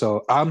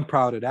 So I'm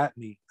proud of that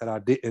me, that I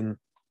didn't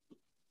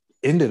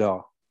end it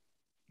all.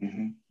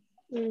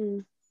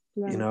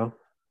 Right. You know,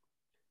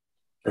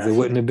 because it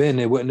wouldn't have been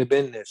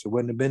this. It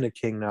wouldn't have been a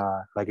King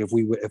Nah. Like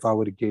if I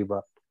would have gave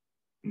up.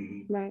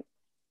 Right.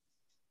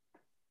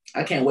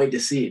 I can't wait to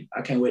see it.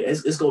 I can't wait.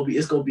 It's gonna be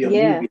a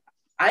movie.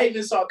 I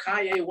even saw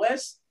Kanye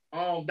West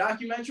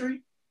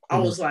documentary. I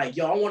was like,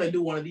 yo, I want to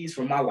do one of these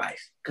for my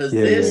life, because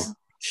this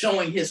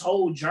showing his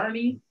whole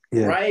journey,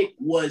 right,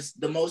 was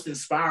the most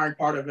inspiring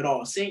part of it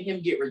all. Seeing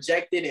him get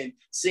rejected and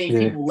seeing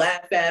people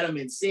laugh at him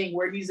and seeing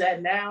where he's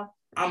at now,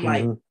 I'm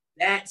like,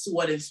 that's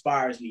what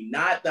inspires me.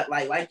 Not that,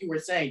 like you were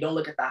saying, don't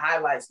look at the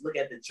highlights, look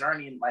at the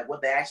journey and like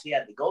what they actually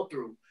had to go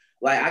through.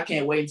 Like, I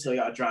can't wait until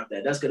y'all drop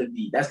that. That's gonna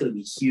be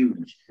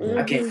huge.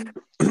 I can't.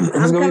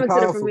 I'm coming to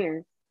the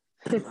premiere.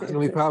 It's gonna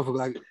be powerful,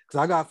 like, because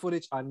I got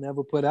footage I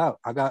never put out.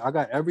 I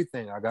got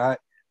everything. I got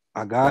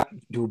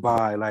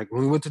Dubai. Like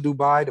when we went to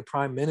Dubai, the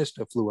Prime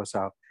Minister flew us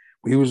out.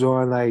 We was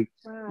on like,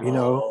 you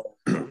know,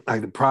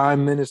 like the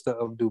Prime Minister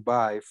of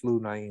Dubai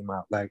flew Naeem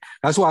out. Like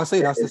that's why I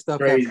say that's the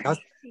stuff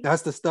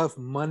that's the stuff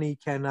money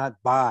cannot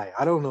buy.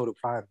 I don't know the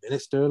Prime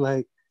Minister,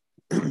 like,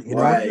 you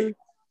know.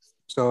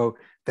 So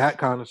that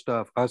kind of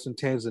stuff. Us in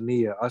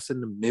Tanzania, us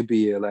in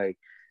Namibia, like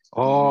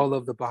all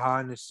of the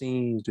behind the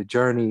scenes, the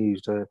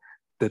journeys,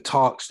 the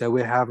talks that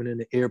we're having in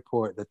the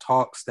airport, the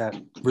talks that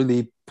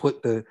really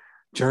put the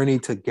journey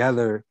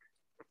together,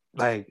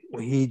 like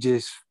when he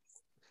just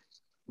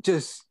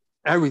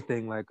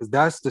everything, like, because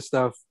that's the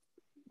stuff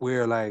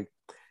where like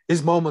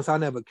it's moments I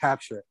never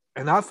capture.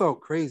 And I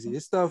felt crazy.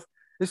 This stuff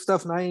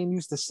Naeem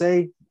used to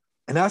say,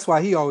 and that's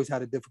why he always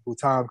had a difficult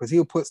time, because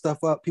he'll put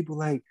stuff up. People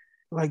like,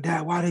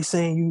 Dad, why they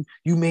saying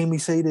you made me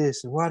say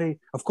this? And why they,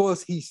 of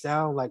course he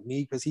sound like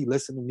me because he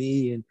listened to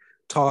me and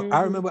talk.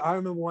 I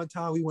remember one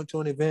time we went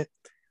to an event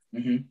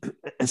and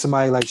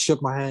somebody like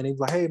shook my hand. He was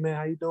like, "Hey man,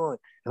 how you doing?"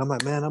 And I'm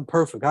like, "Man, I'm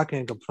perfect. I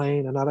can't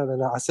complain." And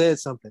I said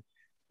something.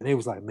 And he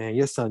was like, "Man,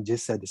 your son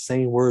just said the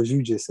same words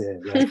you just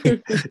said." Like,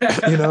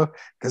 you know,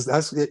 because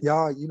that's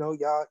y'all, you know,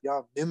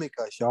 y'all mimic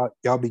us.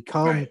 Y'all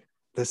become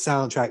the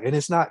soundtrack. And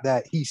it's not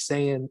that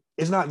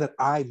it's not that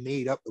I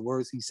made up the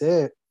words he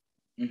said.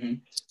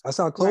 That's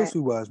how close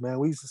we was, man.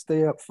 We used to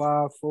stay up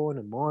 5, 4 in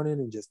the morning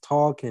and just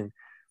talk, and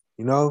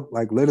you know,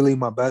 like literally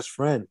my best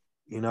friend,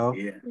 you know.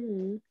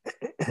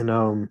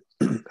 And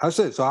that's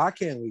it. So I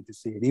can't wait to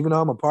see it. Even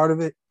though I'm a part of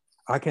it,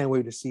 I can't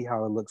wait to see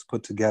how it looks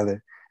put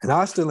together. And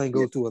I still ain't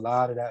go through a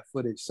lot of that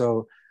footage,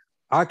 so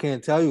I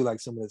can't tell you like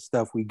some of the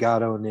stuff we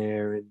got on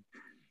there. And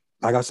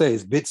like I say,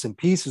 it's bits and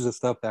pieces of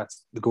stuff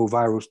that's to go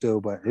viral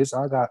still, but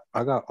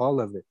I got all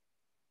of it.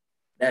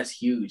 That's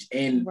huge.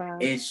 And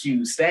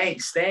shoot,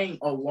 staying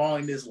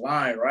along this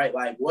line, right?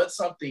 Like, what's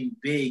something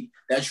big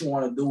that you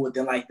want to do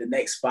within like the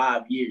next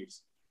 5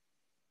 years?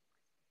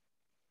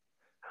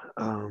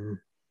 I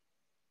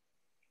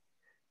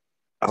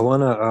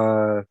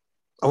wanna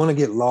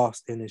get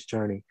lost in this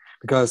journey,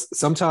 because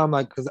sometimes,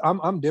 like, because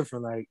I'm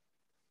different. Like,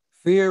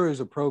 fear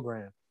is a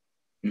program,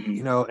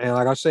 you know. And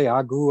like I say,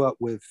 I grew up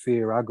with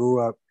fear. I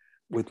grew up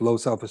with low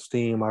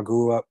self-esteem. I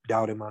grew up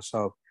doubting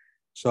myself.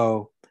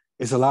 So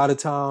it's a lot of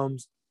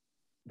times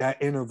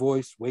that inner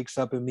voice wakes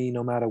up in me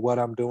no matter what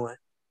I'm doing,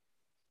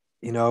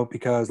 you know,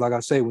 because like I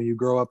say, when you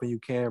grow up and you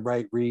can't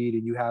write, read,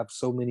 and you have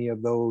so many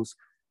of those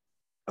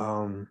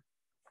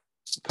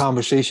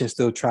conversations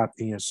still trapped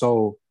in your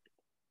soul,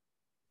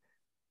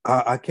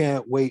 I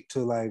can't wait to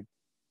like,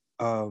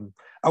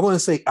 I want to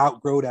say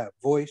outgrow that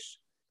voice,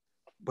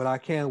 but I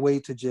can't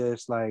wait to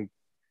just like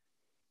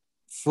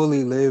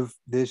fully live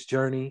this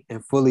journey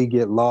and fully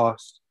get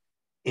lost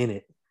in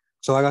it.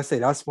 So like I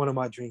said, that's one of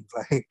my dreams.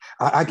 Like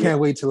I can't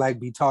wait to like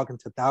be talking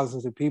to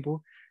thousands of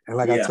people. And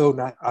like I told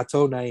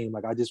Naeem,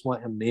 like I just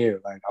want him there.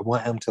 Like I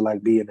want him to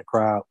like be in the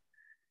crowd.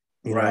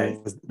 You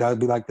know, that would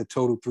be like the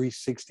total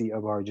 360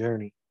 of our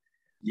journey.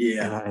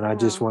 Yeah. And I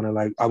just want to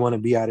like, I want to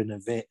be at an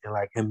event and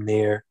like him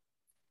there,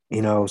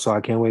 you know, so I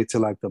can't wait to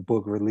like the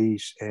book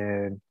release.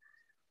 And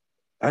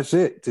that's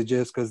it, to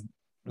just, because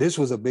this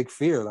was a big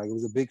fear. Like it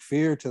was a big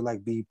fear to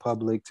like be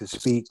public, to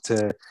speak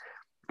to,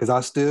 because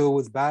I still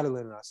was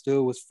battling and I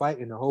still was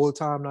fighting the whole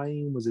time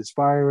Naeem was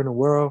inspiring the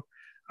world.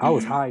 I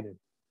was hiding.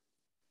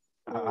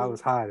 I was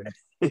hiding.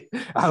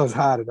 I was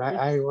hiding.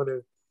 I didn't want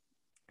to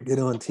get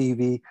on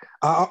TV.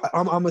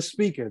 I'm a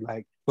speaker,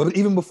 like, but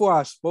even before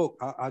I spoke,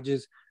 I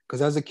just,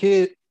 because as a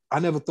kid, I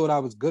never thought I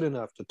was good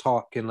enough to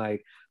talk, and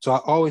like, so I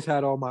always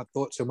had all my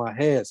thoughts in my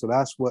head. So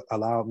that's what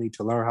allowed me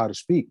to learn how to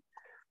speak.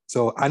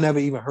 So I never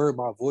even heard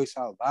my voice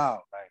out loud.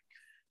 Like,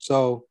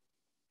 so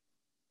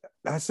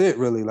that's it,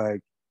 really.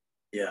 Like,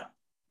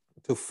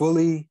 to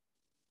fully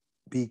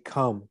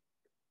become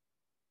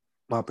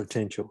my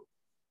potential.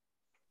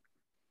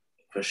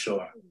 For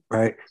sure.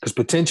 Right? Because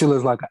potential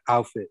is like an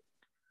outfit.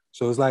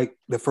 So it's like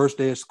the first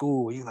day of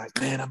school, you're like,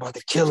 man, I'm about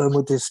to kill him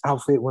with this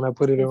outfit when I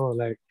put it on.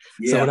 Like,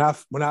 so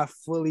when I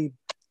fully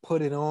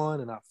put it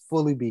on and I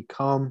fully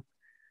become,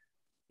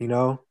 you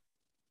know,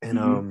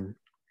 and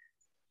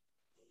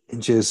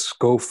just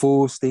go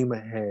full steam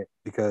ahead,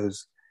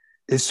 because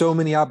there's so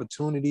many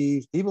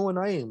opportunities. Even when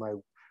Naeem, like,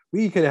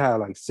 we could have had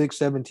like 6,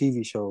 7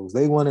 TV shows.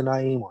 They wanted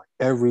Naeem on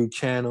every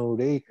channel.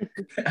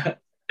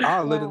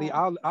 I'll literally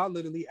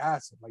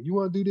ask him, like, you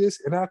want to do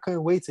this? And I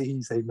couldn't wait till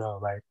he say no.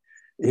 Like,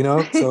 you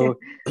know, so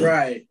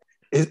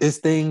it's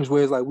things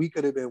where it's like we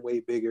could have been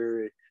way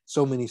bigger.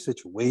 So many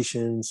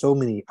situations, so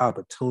many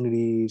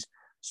opportunities,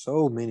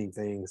 so many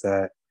things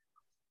that,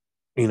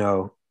 you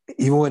know,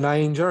 even with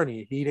Naeem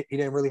Journey, he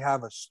didn't really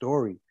have a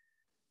story.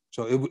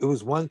 So it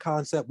was one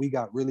concept we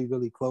got really,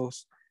 really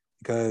close,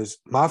 because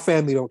my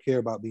family don't care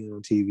about being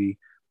on TV.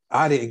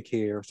 I didn't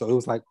care. So it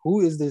was like,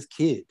 who is this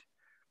kid?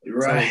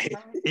 Right. So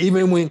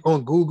even when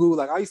on Google,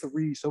 like I used to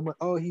read so much,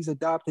 oh, he's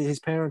adopted, his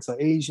parents are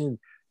Asian.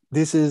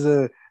 This is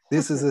a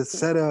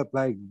setup,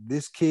 like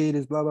this kid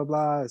is blah, blah,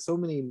 blah. So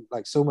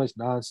much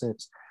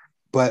nonsense.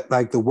 But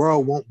like the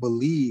world won't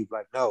believe,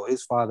 like, no,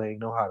 his father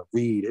ain't know how to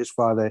read. His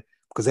father,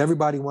 because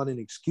everybody want an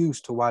excuse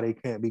to why they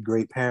can't be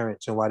great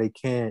parents and why they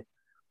can't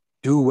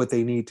do what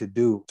they need to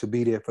do to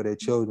be there for their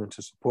children,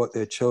 to support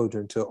their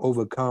children, to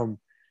overcome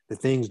the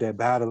things they're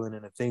battling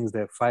and the things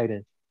they're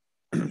fighting.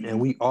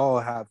 And we all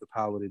have the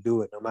power to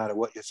do it, no matter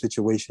what your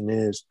situation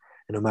is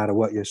and no matter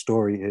what your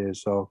story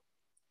is. So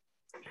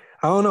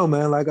I don't know,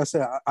 man. Like I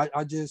said,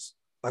 I just,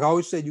 like I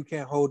always said, you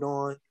can't hold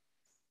on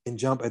and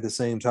jump at the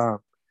same time.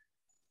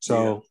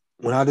 So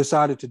when I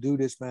decided to do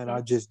this, man,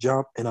 I just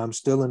jumped and I'm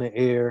still in the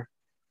air.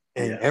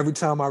 And every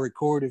time I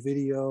record a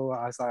video,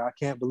 I was like, I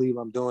can't believe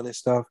I'm doing this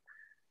stuff.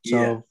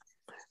 So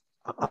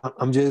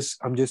I'm just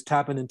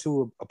tapping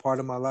into a part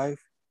of my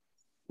life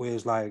where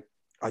it's like,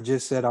 I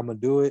just said I'm gonna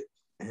do it.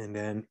 And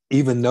then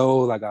even though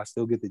like I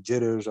still get the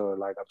jitters, or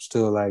like I'm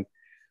still like,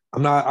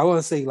 I'm not, I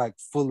wouldn't say like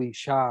fully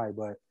shy,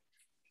 but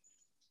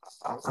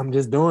I'm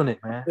just doing it,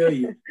 man. I feel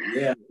you.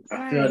 Yeah,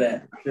 I feel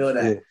that.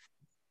 Yeah.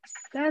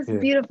 That's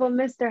beautiful,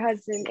 Mr.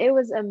 Hudson. It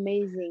was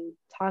amazing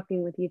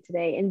talking with you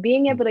today and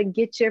being able to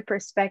get your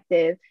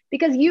perspective,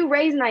 because you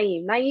raised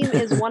Naeem. Naeem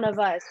is one of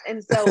us.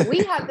 And so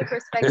we have the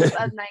perspective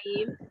of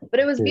Naeem, but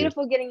it was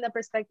beautiful getting the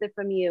perspective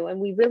from you. And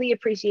we really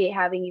appreciate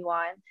having you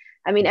on.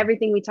 I mean,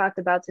 everything we talked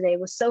about today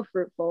was so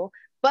fruitful,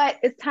 but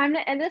it's time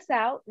to end us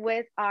out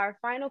with our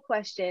final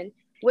question,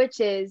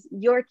 which is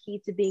your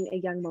key to being a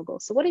young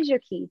mogul. So what is your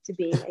key to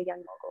being a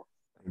young mogul?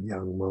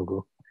 Young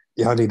mogul.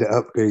 Y'all need to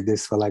upgrade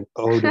this for like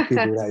older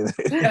people.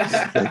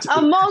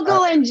 A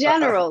mogul in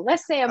general.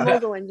 Let's say a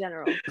mogul in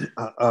general.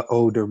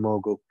 Older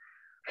mogul.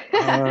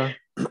 I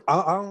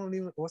don't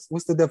even.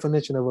 What's the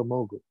definition of a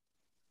mogul?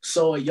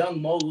 So a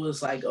young mogul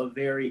is like a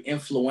very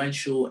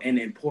influential and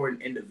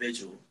important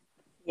individual.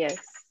 Yes,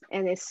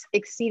 and it's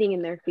exceeding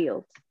in their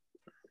field.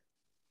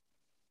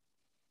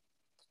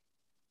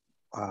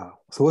 Wow.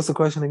 So what's the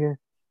question again?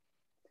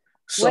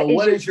 So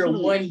what is your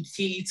one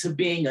key to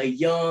being a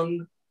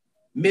young,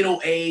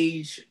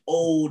 middle-aged,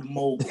 old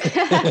mogul?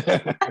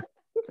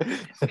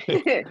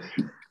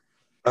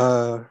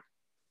 To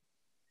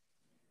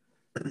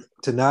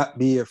not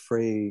be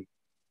afraid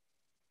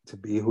to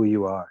be who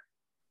you are.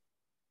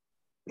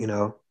 You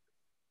know?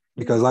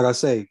 Because like I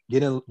say,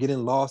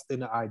 getting lost in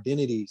the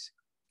identities,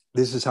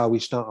 this is how we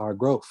stunt our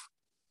growth.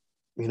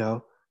 You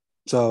know?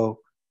 So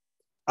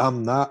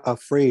I'm not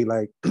afraid,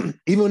 like,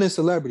 even in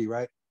celebrity,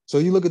 right? So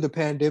you look at the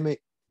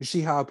pandemic, you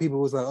see how people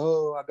was like,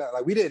 oh, I got,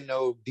 like, we didn't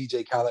know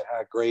DJ Khaled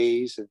had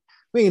grays, and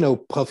we didn't know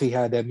Puffy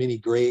had that many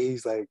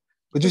grays, like,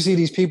 but you see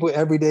these people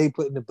every day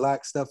putting the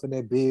black stuff in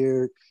their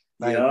beard,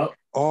 like,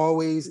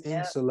 always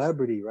in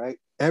celebrity, right?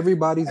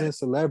 Everybody's in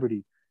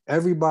celebrity.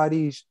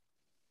 Everybody's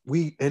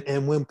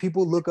and when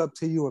people look up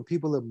to you and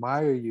people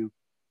admire you,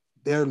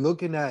 they're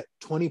looking at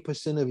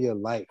 20% of your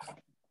life.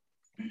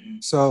 Mm-hmm.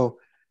 So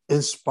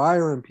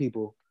inspiring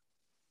people,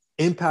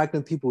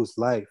 impacting people's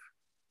life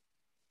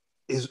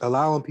is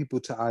allowing people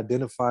to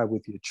identify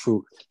with your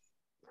truth.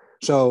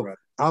 So Right.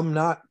 I'm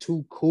not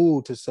too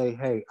cool to say,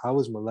 hey, I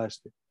was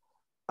molested.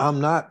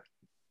 I'm not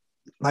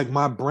like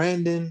my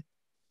branding.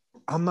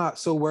 I'm not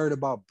so worried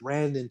about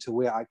branding to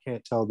where I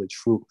can't tell the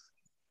truth.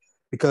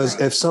 Because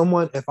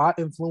Right. if I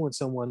influence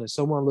someone and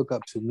someone look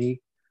up to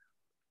me,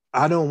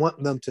 I don't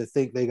want them to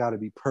think they got to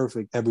be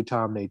perfect every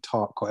time they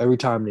talk or every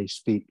time they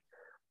speak.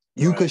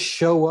 You Right. could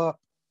show up.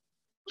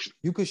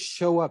 You could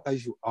show up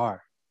as you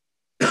are.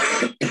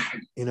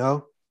 You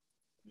know,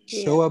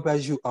 show up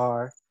as you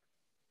are.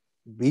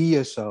 Be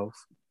yourself,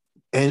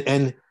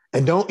 and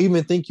don't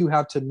even think you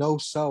have to know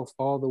self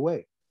all the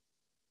way.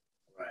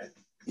 Right.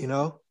 You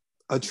know,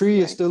 a tree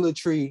is still a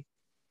tree,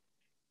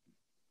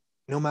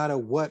 no matter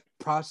what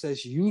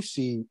process you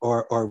see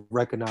or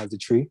recognize the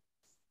tree.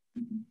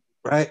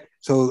 Right.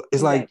 So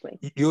it's like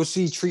you'll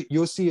see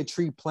a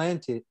tree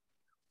planted,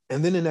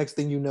 and then the next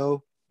thing you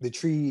know, the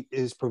tree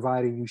is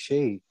providing you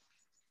shade.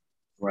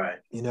 Right.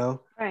 You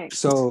know? Right.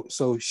 So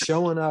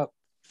showing up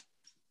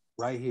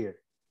right here,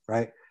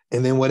 right?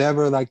 And then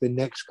whatever, like the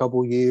next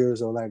couple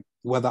years, or like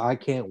whether I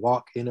can't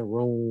walk in a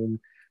room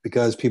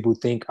because people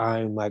think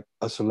I'm like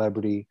a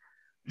celebrity,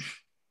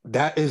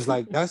 that's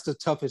the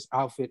toughest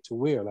outfit to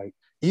wear. Like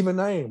even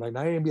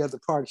Naeem be at the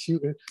park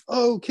shooting,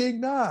 oh, King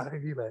Nah.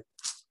 And he like,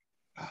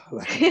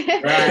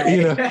 right.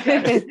 You know,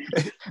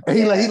 and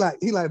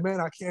he like,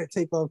 man, I can't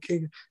take off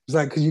King. It's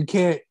like, because you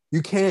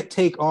can't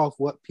take off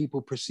what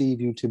people perceive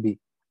you to be.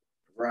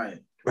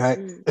 Right. Right.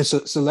 And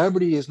so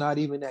celebrity is not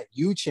even that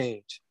you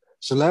change.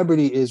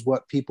 Celebrity is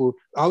what people,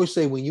 I always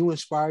say, when you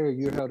inspire,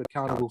 you're held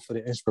accountable for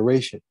the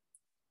inspiration.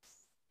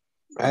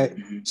 Right.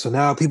 Mm-hmm. So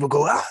now people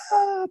go,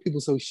 people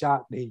so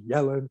shocked, they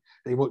yelling,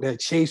 they're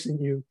chasing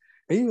you.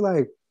 And you're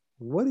like,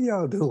 what are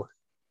y'all doing?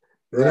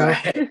 You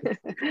right.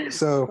 know?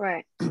 So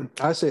right.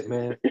 That's it,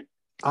 man.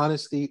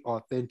 Honesty,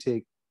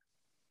 authentic,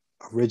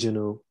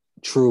 original,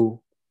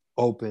 true,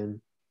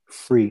 open,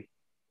 free.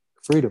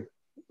 Freedom.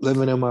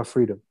 Living in my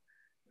freedom.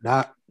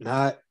 I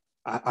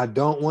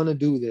don't want to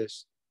do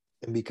this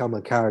and become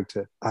a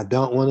character. I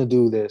don't want to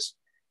do this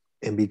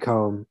and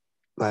become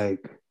like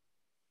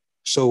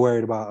so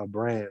worried about a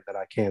brand that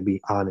I can't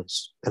be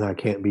honest and I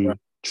can't be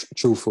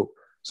truthful.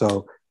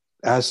 So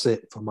that's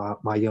it for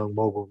my young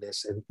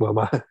mogulness and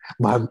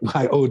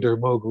my older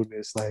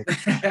mogulness. Like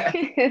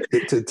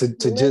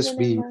to just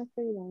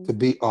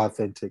be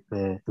authentic,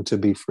 man, and to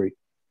be free.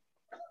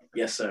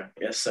 Yes, sir.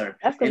 Yes, sir.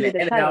 That's gonna be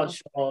the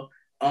title.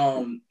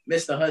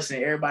 Mr.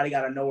 Hudson, everybody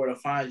got to know where to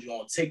find you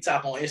on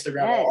TikTok, on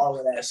Instagram, on all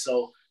of that.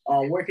 So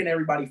where can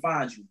everybody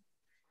find you?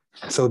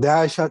 So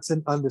Dash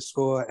Hudson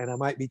 _, and I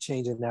might be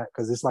changing that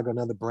because it's like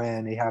another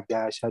brand. They have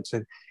Dash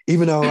Hudson,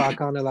 even though I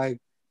kind of like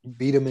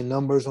beat them in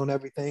numbers on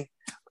everything.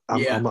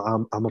 I'm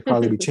gonna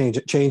probably be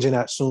changing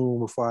that soon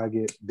before I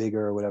get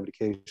bigger or whatever the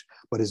case.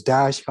 But it's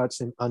Dash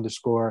Hudson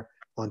 _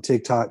 on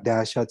TikTok,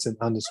 Dash Hudson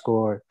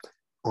 _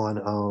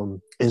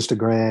 on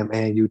Instagram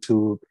and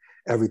YouTube.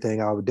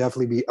 Everything. I would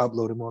definitely be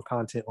uploading more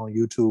content on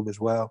YouTube as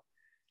well.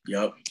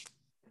 Yep.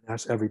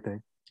 That's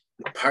everything.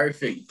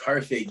 Perfect.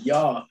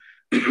 Y'all,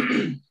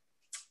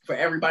 for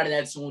everybody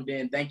that tuned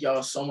in, thank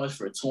y'all so much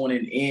for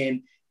tuning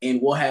in. And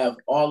we'll have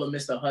all of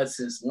Mr.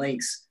 Hudson's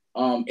links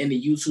in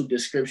the YouTube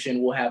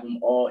description. We'll have them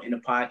all in the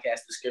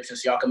podcast description.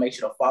 So y'all can make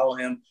sure to follow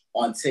him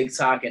on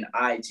TikTok and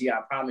IG.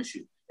 I promise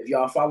you, if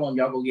y'all follow him,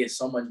 y'all go get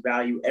so much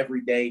value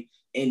every day.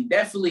 And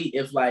definitely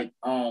if like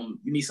you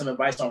need some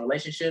advice on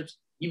relationships,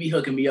 you be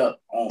hooking me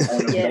up on the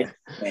relationship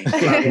thing.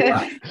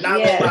 Not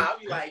gonna lie. I'll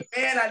be like,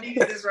 man, I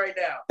needed this right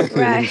now.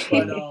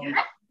 Right.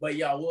 But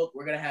y'all,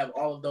 we're gonna have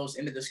all of those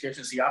in the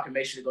description, so y'all can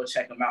make sure to go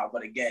check them out.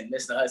 But again,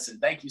 Mr. Hudson,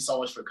 thank you so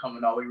much for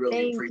coming on. We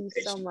really appreciate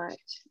you. Thank you so much.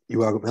 You're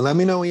welcome. And let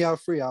me know when y'all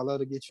free. I'd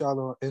love to get y'all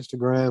on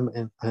Instagram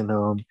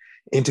and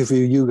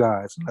interview you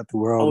guys and let the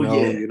world know,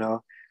 you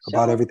know,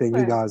 about everything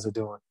you guys are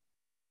doing.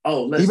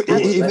 Oh,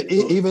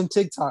 even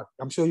TikTok.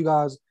 I'm sure you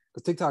guys,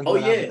 because TikTok.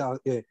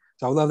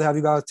 So I'd love to have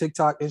you guys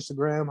TikTok,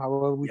 Instagram,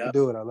 however we can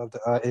do it. I'd love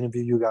to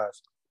interview you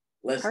guys.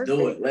 Let's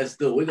do it.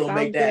 We're gonna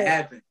make that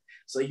happen.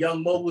 So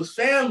Young Moguls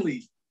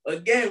family,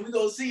 again, we're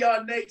gonna see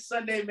y'all next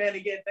Sunday, man.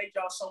 Again, thank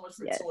y'all so much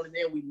for tuning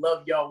in. We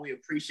love y'all. We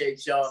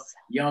appreciate y'all.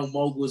 Young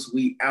Moguls,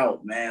 we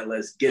out, man.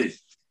 Let's get it.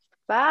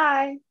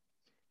 Bye.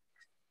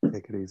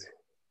 Take it easy.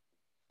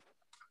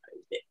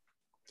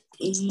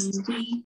 Easy.